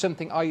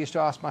something I used to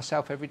ask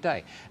myself every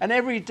day. And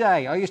every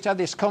day I used to have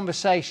this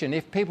conversation.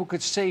 If people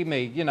could see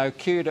me,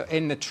 queued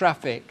in the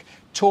traffic,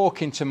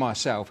 talking to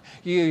myself,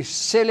 you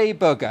silly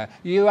bugger,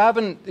 you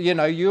haven't,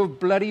 you've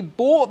bloody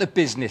bought the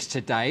business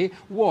today.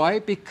 Why?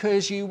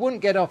 Because you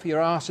wouldn't get off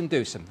your arse and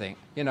do something,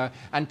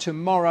 and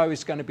tomorrow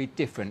is going to be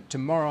different.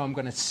 Tomorrow I'm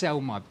going to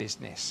sell my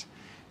business.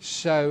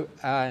 So,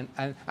 and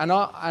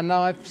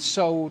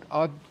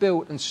I've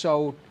built and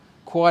sold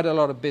quite a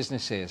lot of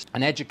businesses.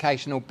 An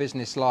educational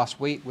business last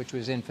week, which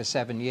was in for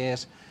 7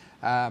 years,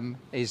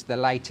 is the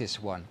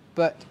latest one.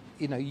 But,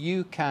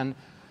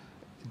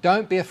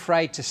 don't be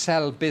afraid to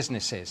sell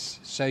businesses.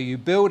 So you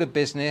build a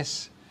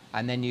business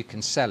and then you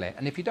can sell it.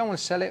 And if you don't want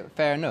to sell it,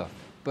 fair enough.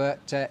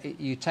 But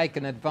you take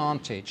an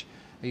advantage,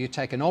 you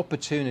take an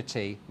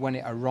opportunity when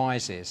it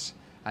arises.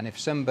 And if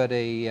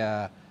somebody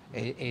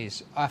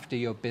is after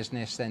your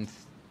business, then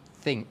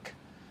think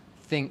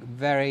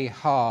very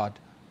hard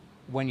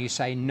when you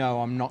say,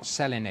 no, I'm not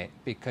selling it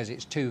because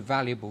it's too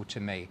valuable to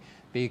me.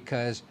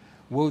 Because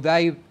will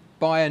they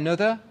buy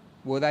another?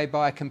 Will they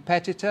buy a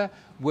competitor?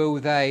 Will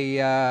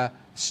they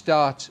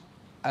start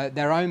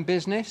their own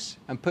business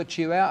and put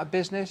you out of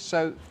business.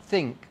 So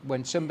think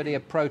when somebody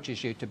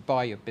approaches you to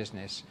buy your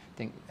business,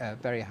 think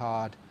very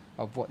hard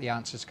of what the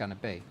answer is going to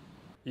be.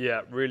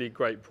 Yeah, really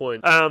great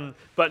point.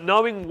 But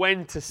knowing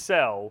when to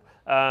sell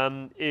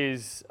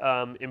is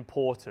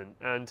important.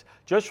 And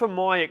just from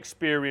my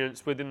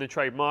experience within the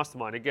Trade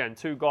Mastermind, again,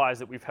 2 guys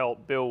that we've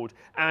helped build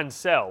and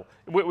sell.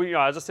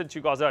 As I said to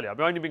you guys earlier, I've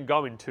only been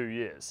going 2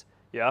 years.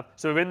 Yeah.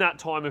 So within that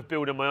time of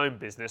building my own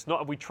business, not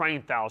have we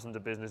trained thousands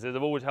of businesses,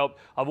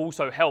 I've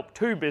also helped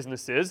 2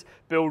 businesses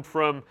build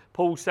from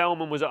Paul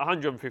Selman was at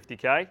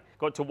 150K,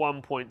 got to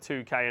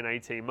 1.2K in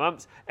 18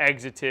 months,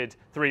 exited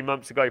 3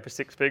 months ago for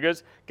 6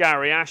 figures.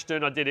 Gary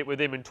Ashton, I did it with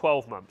him in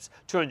 12 months,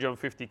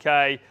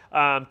 250K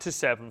to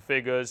 7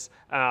 figures.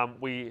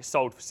 We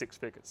sold for 6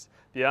 figures.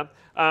 Yeah.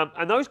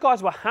 And those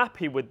guys were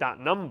happy with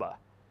that number.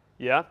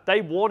 Yeah, they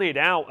wanted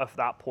out of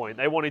that point.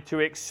 They wanted to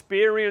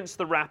experience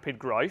the rapid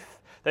growth.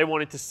 They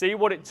wanted to see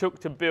what it took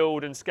to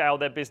build and scale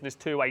their business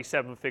to a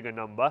 7-figure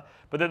number.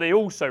 But then they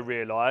also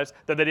realized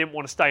that they didn't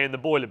want to stay in the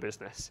boiler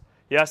business.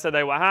 Yeah, so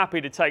they were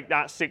happy to take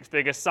that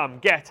 6-figure sum,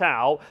 get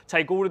out,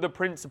 take all of the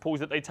principles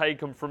that they'd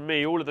taken from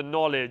me, all of the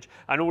knowledge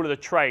and all of the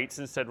traits,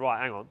 and said,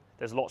 right, hang on,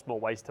 there's lots more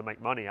ways to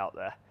make money out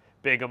there.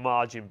 Bigger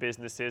margin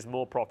businesses,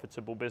 more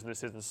profitable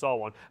businesses, and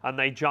so on. And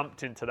they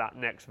jumped into that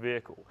next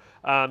vehicle.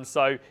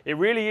 So it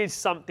really is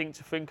something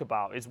to think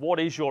about, is what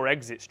is your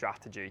exit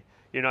strategy?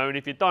 You know, and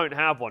if you don't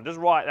have one, just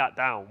write that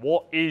down.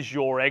 What is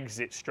your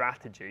exit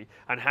strategy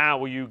and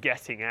how are you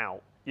getting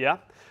out? Yeah?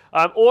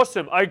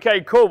 Awesome.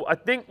 Okay, cool. I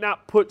think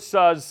that puts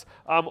us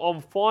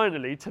on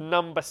finally to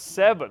number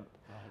 7.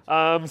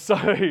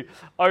 So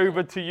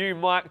over to you,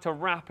 Mike, to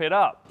wrap it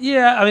up.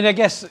 Yeah, I mean, I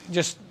guess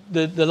just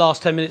the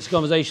last 10 minutes of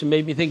conversation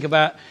made me think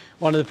about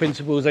one of the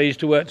principles I used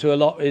to work to a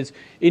lot is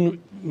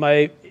in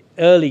my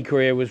early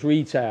career was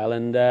retail,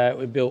 and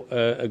we built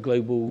a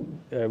global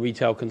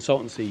retail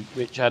consultancy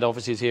which had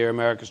offices here,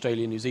 America,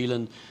 Australia, New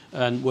Zealand,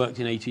 and worked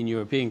in 18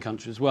 European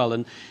countries as well.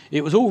 And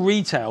it was all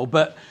retail,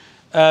 but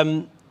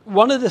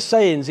one of the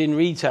sayings in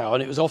retail,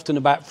 and it was often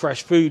about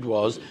fresh food,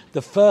 was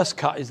the first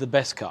cut is the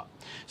best cut.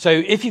 So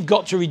if you've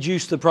got to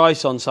reduce the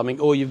price on something,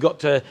 or you've got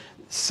to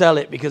sell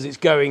it because it's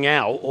going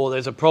out or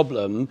there's a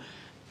problem,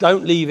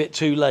 don't leave it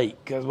too late,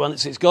 because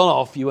once it's gone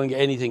off, you won't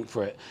get anything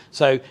for it.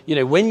 So, you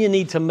know, when you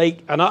need to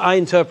make, and I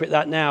interpret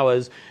that now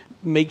as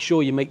make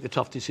sure you make the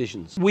tough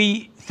decisions.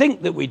 We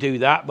think that we do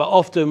that, but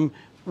often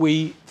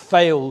we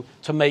fail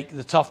to make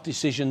the tough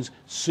decisions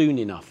soon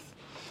enough.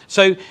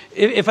 So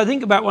if I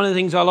think about one of the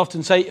things I'll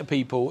often say to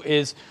people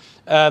is,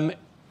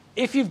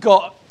 if you've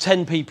got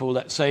 10 people,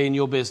 let's say, in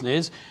your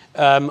business,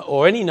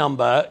 or any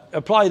number,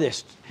 apply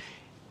this.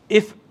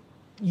 If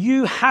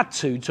you had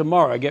to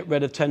tomorrow get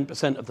rid of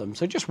 10% of them,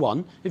 so just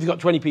one, if you've got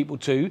 20 people,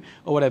 2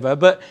 or whatever,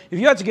 but if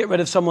you had to get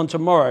rid of someone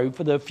tomorrow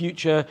for the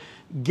future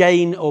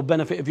gain or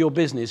benefit of your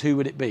business, who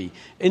would it be?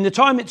 In the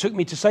time it took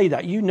me to say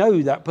that, you know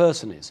who that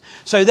person is.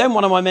 So then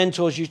one of my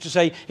mentors used to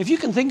say, if you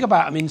can think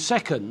about them in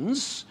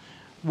seconds,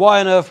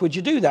 why on earth would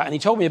you do that? And he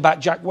told me about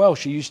Jack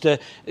Welch, who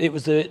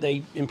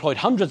they employed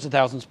hundreds of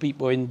thousands of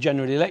people in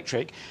General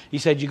Electric. He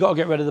said, you've got to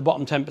get rid of the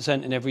bottom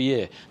 10% in every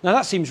year. Now,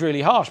 that seems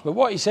really harsh, but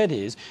what he said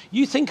is,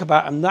 you think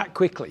about them that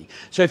quickly.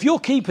 So if you're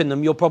keeping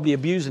them, you're probably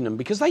abusing them,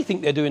 because they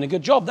think they're doing a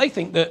good job. They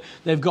think that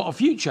they've got a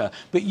future.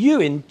 But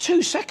you, in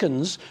 2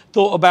 seconds,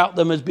 thought about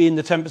them as being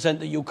the 10%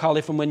 that you'll cull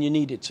if and when you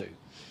needed to.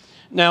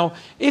 Now,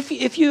 if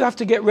you have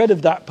to get rid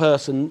of that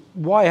person,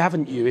 why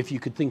haven't you, if you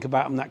could think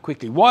about them that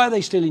quickly? Why are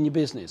they still in your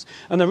business?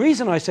 And the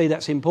reason I say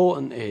that's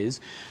important is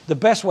the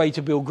best way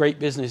to build great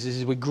businesses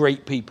is with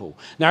great people.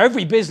 Now,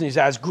 every business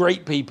has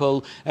great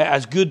people, it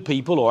has good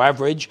people or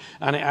average,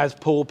 and it has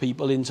poor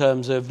people in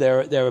terms of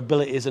their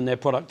abilities and their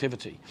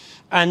productivity.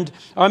 And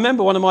I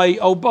remember one of my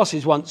old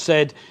bosses once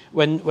said,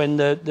 when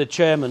the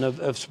chairman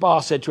of SPA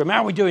said to him,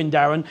 how are we doing,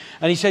 Darren?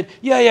 And he said,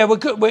 yeah, we're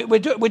good.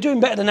 We're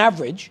doing better than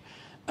average.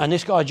 And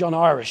this guy, John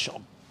Irish,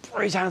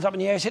 put his hands up in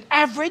the air and said,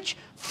 average?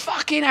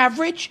 Fucking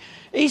average?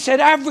 He said,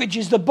 average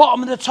is the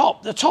bottom of the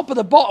top of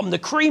the bottom, the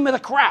cream of the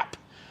crap.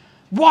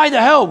 Why the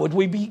hell would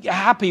we be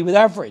happy with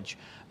average?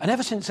 And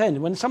ever since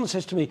then, when someone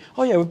says to me,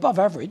 oh yeah, we're above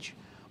average,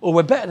 or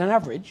we're better than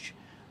average,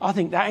 I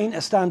think that ain't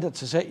a standard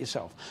to set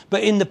yourself.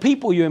 But in the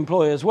people you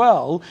employ as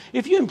well,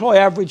 if you employ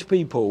average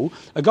people,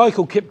 a guy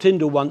called Kip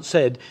Tyndall once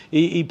said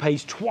he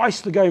pays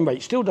twice the going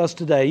rate, still does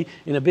today,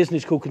 in a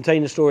business called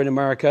Container Store in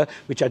America,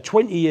 which had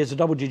 20 years of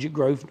double-digit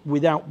growth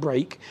without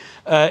break.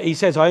 He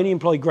says, I only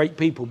employ great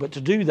people, but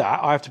to do that,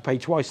 I have to pay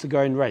twice the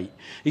going rate.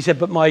 He said,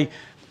 but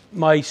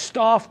my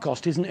staff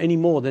cost isn't any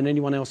more than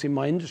anyone else in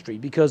my industry,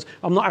 because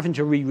I'm not having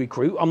to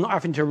re-recruit, I'm not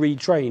having to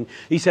retrain.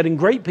 He said, and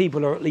great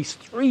people are at least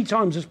 3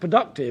 times as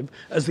productive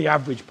as the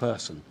average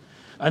person.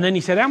 And then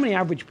he said, how many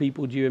average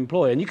people do you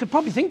employ? And you could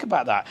probably think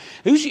about that.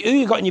 Who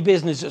you got in your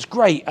business that's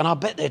great, and I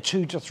bet they're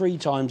 2 to 3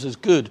 times as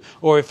good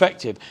or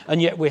effective,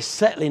 and yet we're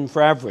settling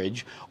for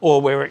average,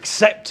 or we're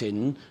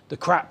accepting the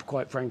crap,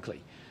 quite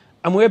frankly.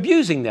 And we're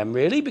abusing them,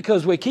 really,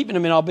 because we're keeping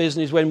them in our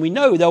business when we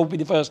know they'll be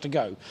the first to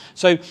go.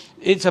 So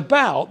it's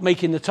about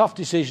making the tough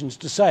decisions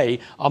to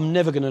say, I'm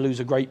never going to lose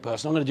a great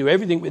person. I'm going to do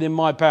everything within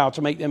my power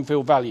to make them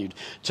feel valued,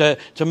 to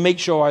make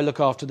sure I look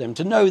after them,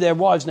 to know their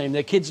wife's name,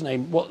 their kid's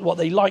name, what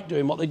they like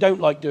doing, what they don't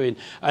like doing.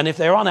 And if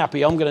they're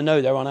unhappy, I'm going to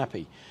know they're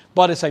unhappy.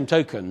 By the same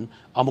token,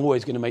 I'm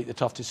always going to make the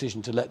tough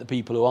decision to let the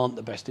people who aren't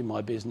the best in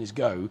my business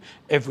go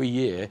every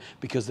year,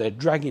 because they're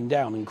dragging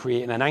down and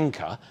creating an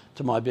anchor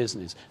to my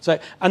business. So,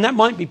 and that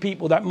might be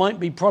people, that might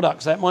be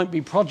products, that might be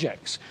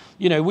projects.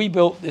 You know, we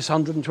built this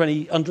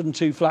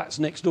 102 flats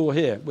next door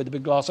here with a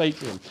big glass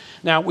atrium.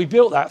 Now, we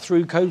built that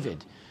through COVID.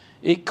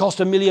 It cost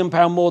 £1 million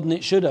more than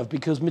it should have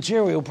because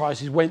material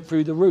prices went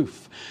through the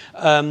roof.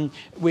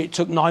 It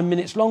took 9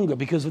 minutes longer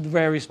because of the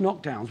various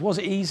knockdowns. Was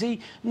it easy?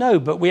 No,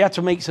 but we had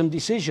to make some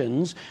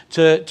decisions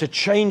to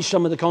change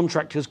some of the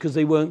contractors because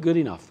they weren't good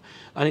enough.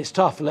 And it's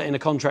tough letting a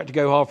contractor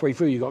go halfway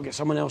through. You've got to get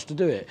someone else to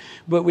do it.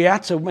 But we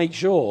had to make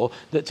sure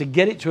that to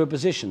get it to a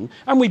position,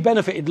 and we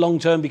benefited long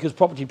term because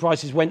property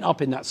prices went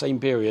up in that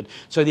same period.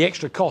 So the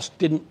extra cost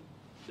didn't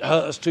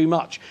hurt us too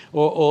much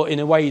or in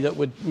a way that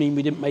would mean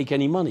we didn't make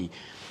any money.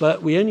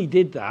 But we only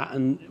did that,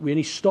 and we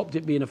only stopped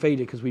it being a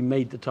failure because we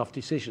made the tough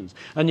decisions.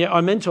 And yet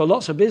I mentor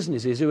lots of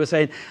businesses who are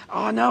saying,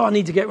 oh, no, I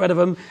need to get rid of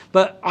them,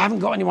 but I haven't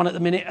got anyone at the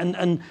minute,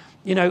 and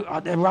you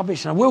know, they're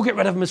rubbish, and I will get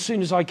rid of them as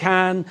soon as I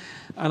can.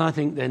 And I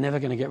think they're never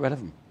going to get rid of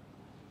them.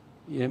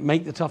 You know,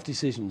 make the tough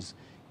decisions.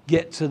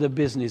 Get to the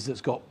business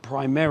that's got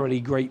primarily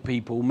great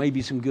people,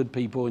 maybe some good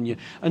people,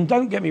 and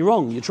don't get me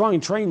wrong, you try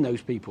and train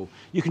those people.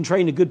 You can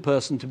train a good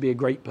person to be a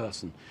great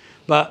person.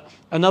 But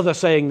another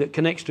saying that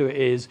connects to it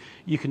is,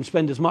 you can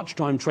spend as much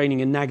time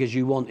training a nag as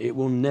you want, it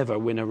will never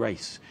win a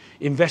race.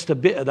 Invest a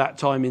bit of that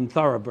time in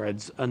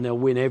thoroughbreds and they'll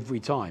win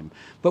every time.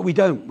 But we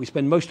don't. We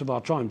spend most of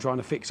our time trying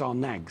to fix our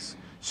nags.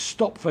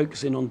 Stop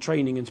focusing on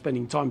training and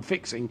spending time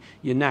fixing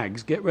your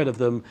nags. Get rid of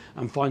them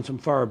and find some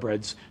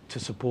thoroughbreds to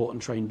support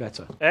and train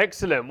better.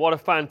 Excellent. What a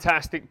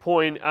fantastic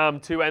point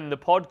to end the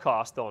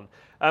podcast on.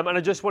 And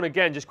I just want to,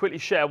 again, just quickly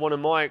share one of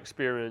my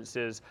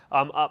experiences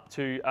up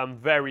to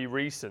very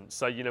recent.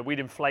 So, you know, we'd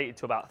inflated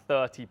to about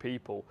 30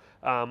 people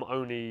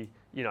only,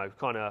 you know,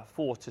 kind of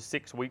 4 to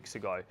 6 weeks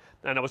ago.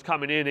 And I was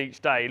coming in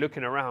each day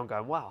looking around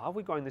going, wow, how are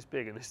we growing this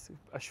big in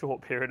a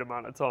short period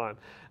amount of time?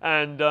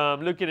 And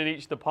looking at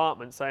each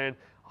department saying,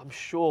 I'm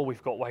sure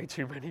we've got way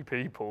too many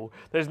people.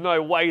 There's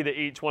no way that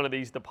each one of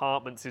these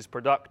departments is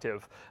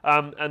productive.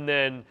 And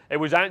then it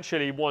was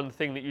actually one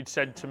thing that you'd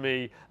said to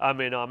me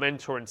in our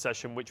mentoring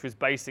session, which was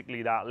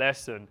basically that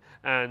lesson.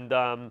 And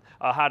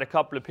I had a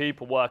couple of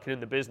people working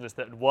in the business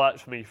that had worked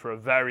for me for a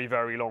very,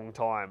 very long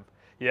time.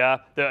 Yeah,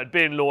 that had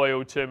been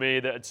loyal to me,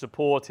 that had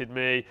supported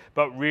me,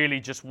 but really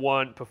just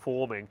weren't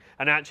performing.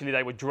 And actually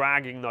they were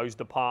dragging those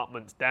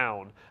departments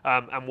down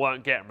and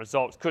weren't getting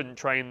results, couldn't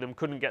train them,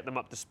 couldn't get them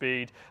up to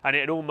speed. And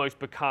it had almost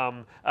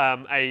become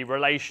a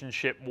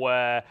relationship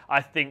where I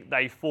think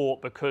they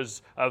fought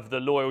because of the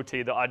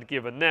loyalty that I'd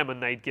given them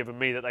and they'd given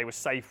me, that they were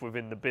safe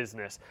within the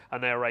business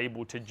and they were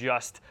able to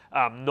just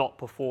not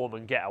perform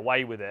and get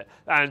away with it.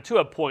 And to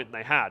a point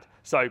they had.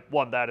 So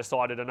one day I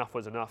decided enough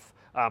was enough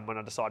when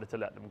I decided to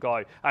let them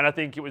go. And I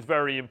think it was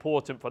very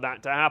important for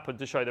that to happen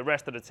to show the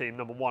rest of the team,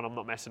 number one, I'm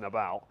not messing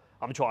about.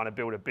 I'm trying to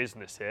build a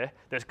business here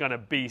that's going to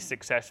be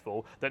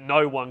successful, that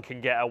no one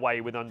can get away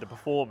with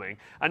underperforming.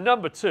 And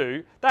number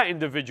two, that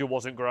individual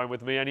wasn't growing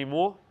with me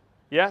anymore.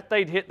 Yeah,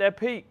 they'd hit their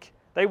peak.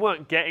 They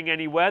weren't getting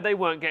anywhere. They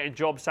weren't getting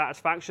job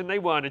satisfaction. They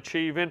weren't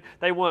achieving.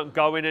 They weren't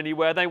going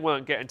anywhere. They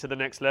weren't getting to the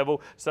next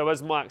level. So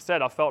as Mike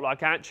said, I felt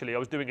like actually I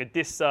was doing a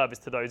disservice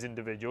to those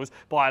individuals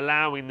by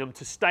allowing them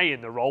to stay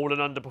in the role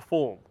and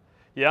underperform.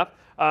 Yeah.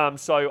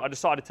 So I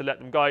decided to let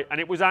them go,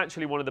 and it was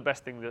actually one of the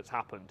best things that's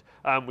happened.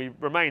 We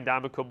remained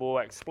amicable,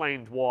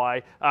 explained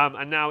why,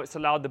 and now it's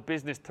allowed the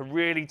business to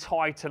really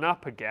tighten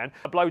up again.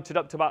 I bloated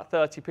up to about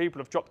 30 people.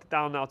 I've dropped it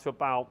down now to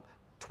about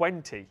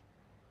 20.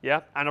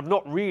 Yeah, and I've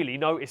not really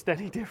noticed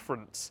any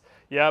difference.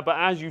 Yeah, but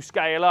as you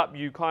scale up,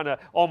 you kind of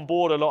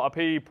onboard a lot of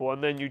people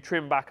and then you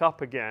trim back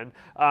up again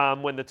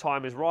when the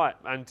time is right.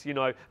 And, you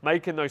know,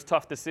 making those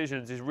tough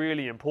decisions is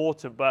really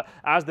important. But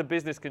as the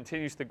business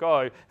continues to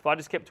go, if I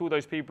just kept all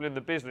those people in the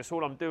business,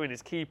 all I'm doing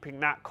is keeping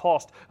that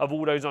cost of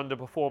all those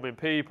underperforming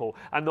people.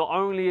 And not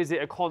only is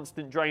it a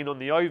constant drain on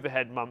the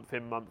overhead month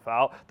in, month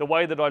out, the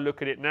way that I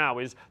look at it now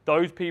is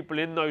those people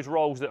in those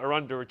roles that are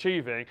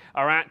underachieving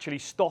are actually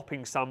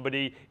stopping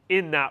somebody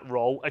in that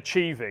role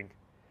achieving.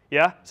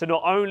 Yeah, so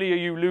not only are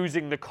you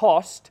losing the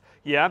cost,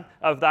 yeah,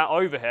 of that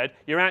overhead,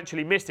 you're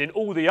actually missing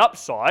all the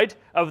upside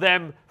of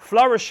them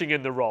flourishing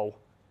in the role.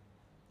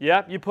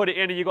 Yeah, you put it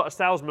in and you've got a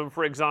salesman,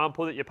 for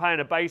example, that you're paying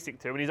a basic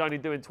to and he's only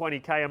doing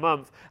 20k a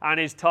month and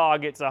his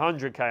target's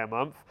 100k a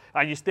month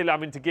and you're still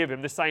having to give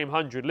him the same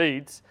 100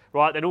 leads,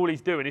 right? Then all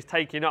he's doing is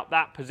taking up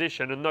that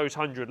position and those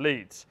 100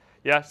 leads.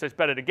 Yeah, so it's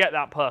better to get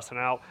that person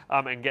out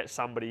and get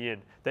somebody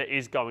in that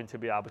is going to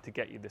be able to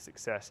get you the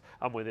success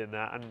within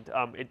that.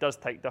 And it does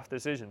take tough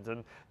decisions.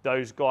 And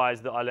those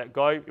guys that I let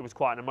go, it was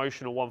quite an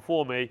emotional one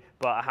for me,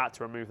 but I had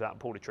to remove that and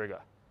pull the trigger.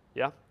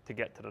 yeah, to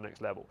get to the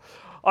next level.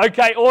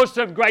 Okay,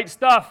 awesome, great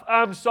stuff.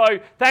 So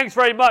thanks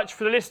very much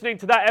for listening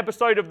to that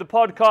episode of the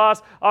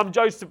podcast. I'm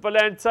Joseph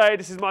Valente.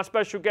 This is my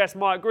special guest,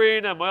 Mike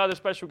Green, and my other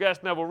special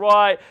guest, Neville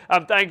Wright.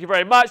 Thank you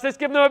very much. Let's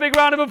give them a big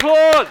round of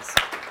applause.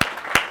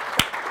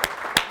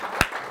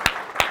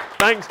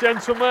 Thanks,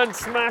 gentlemen.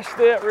 Smashed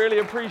it. Really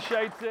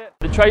appreciate it.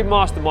 The Trade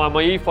Mastermind,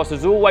 my ethos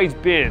has always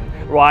been,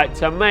 right,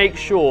 to make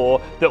sure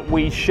that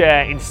we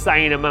share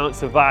insane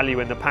amounts of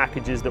value in the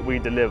packages that we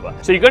deliver.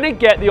 So you're going to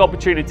get the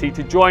opportunity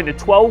to join the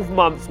 12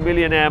 months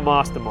Millionaire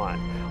Mastermind.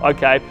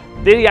 Okay,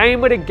 the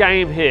aim of the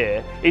game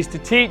here is to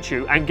teach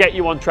you and get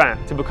you on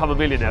track to become a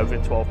millionaire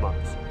within 12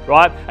 months.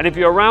 Right? And if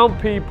you're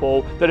around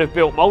people that have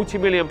built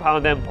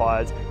multi-million-pound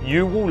empires,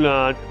 you will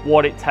learn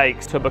what it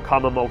takes to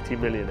become a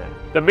multi-millionaire.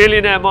 The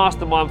Millionaire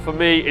Mastermind for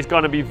me is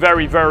going to be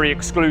very, very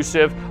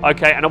exclusive,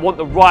 okay? And I want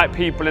the right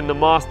people in the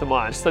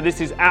mastermind. So this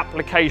is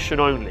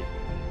application only.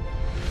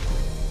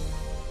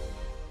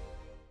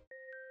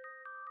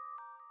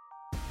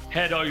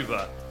 Head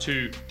over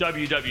to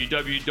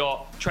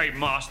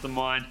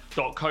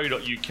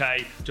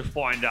www.trademastermind.co.uk to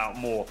find out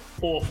more,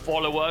 or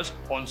follow us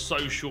on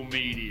social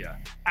media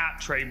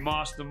 @Trade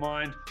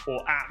Mastermind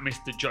or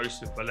 @Mr.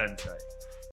 Joseph Valente.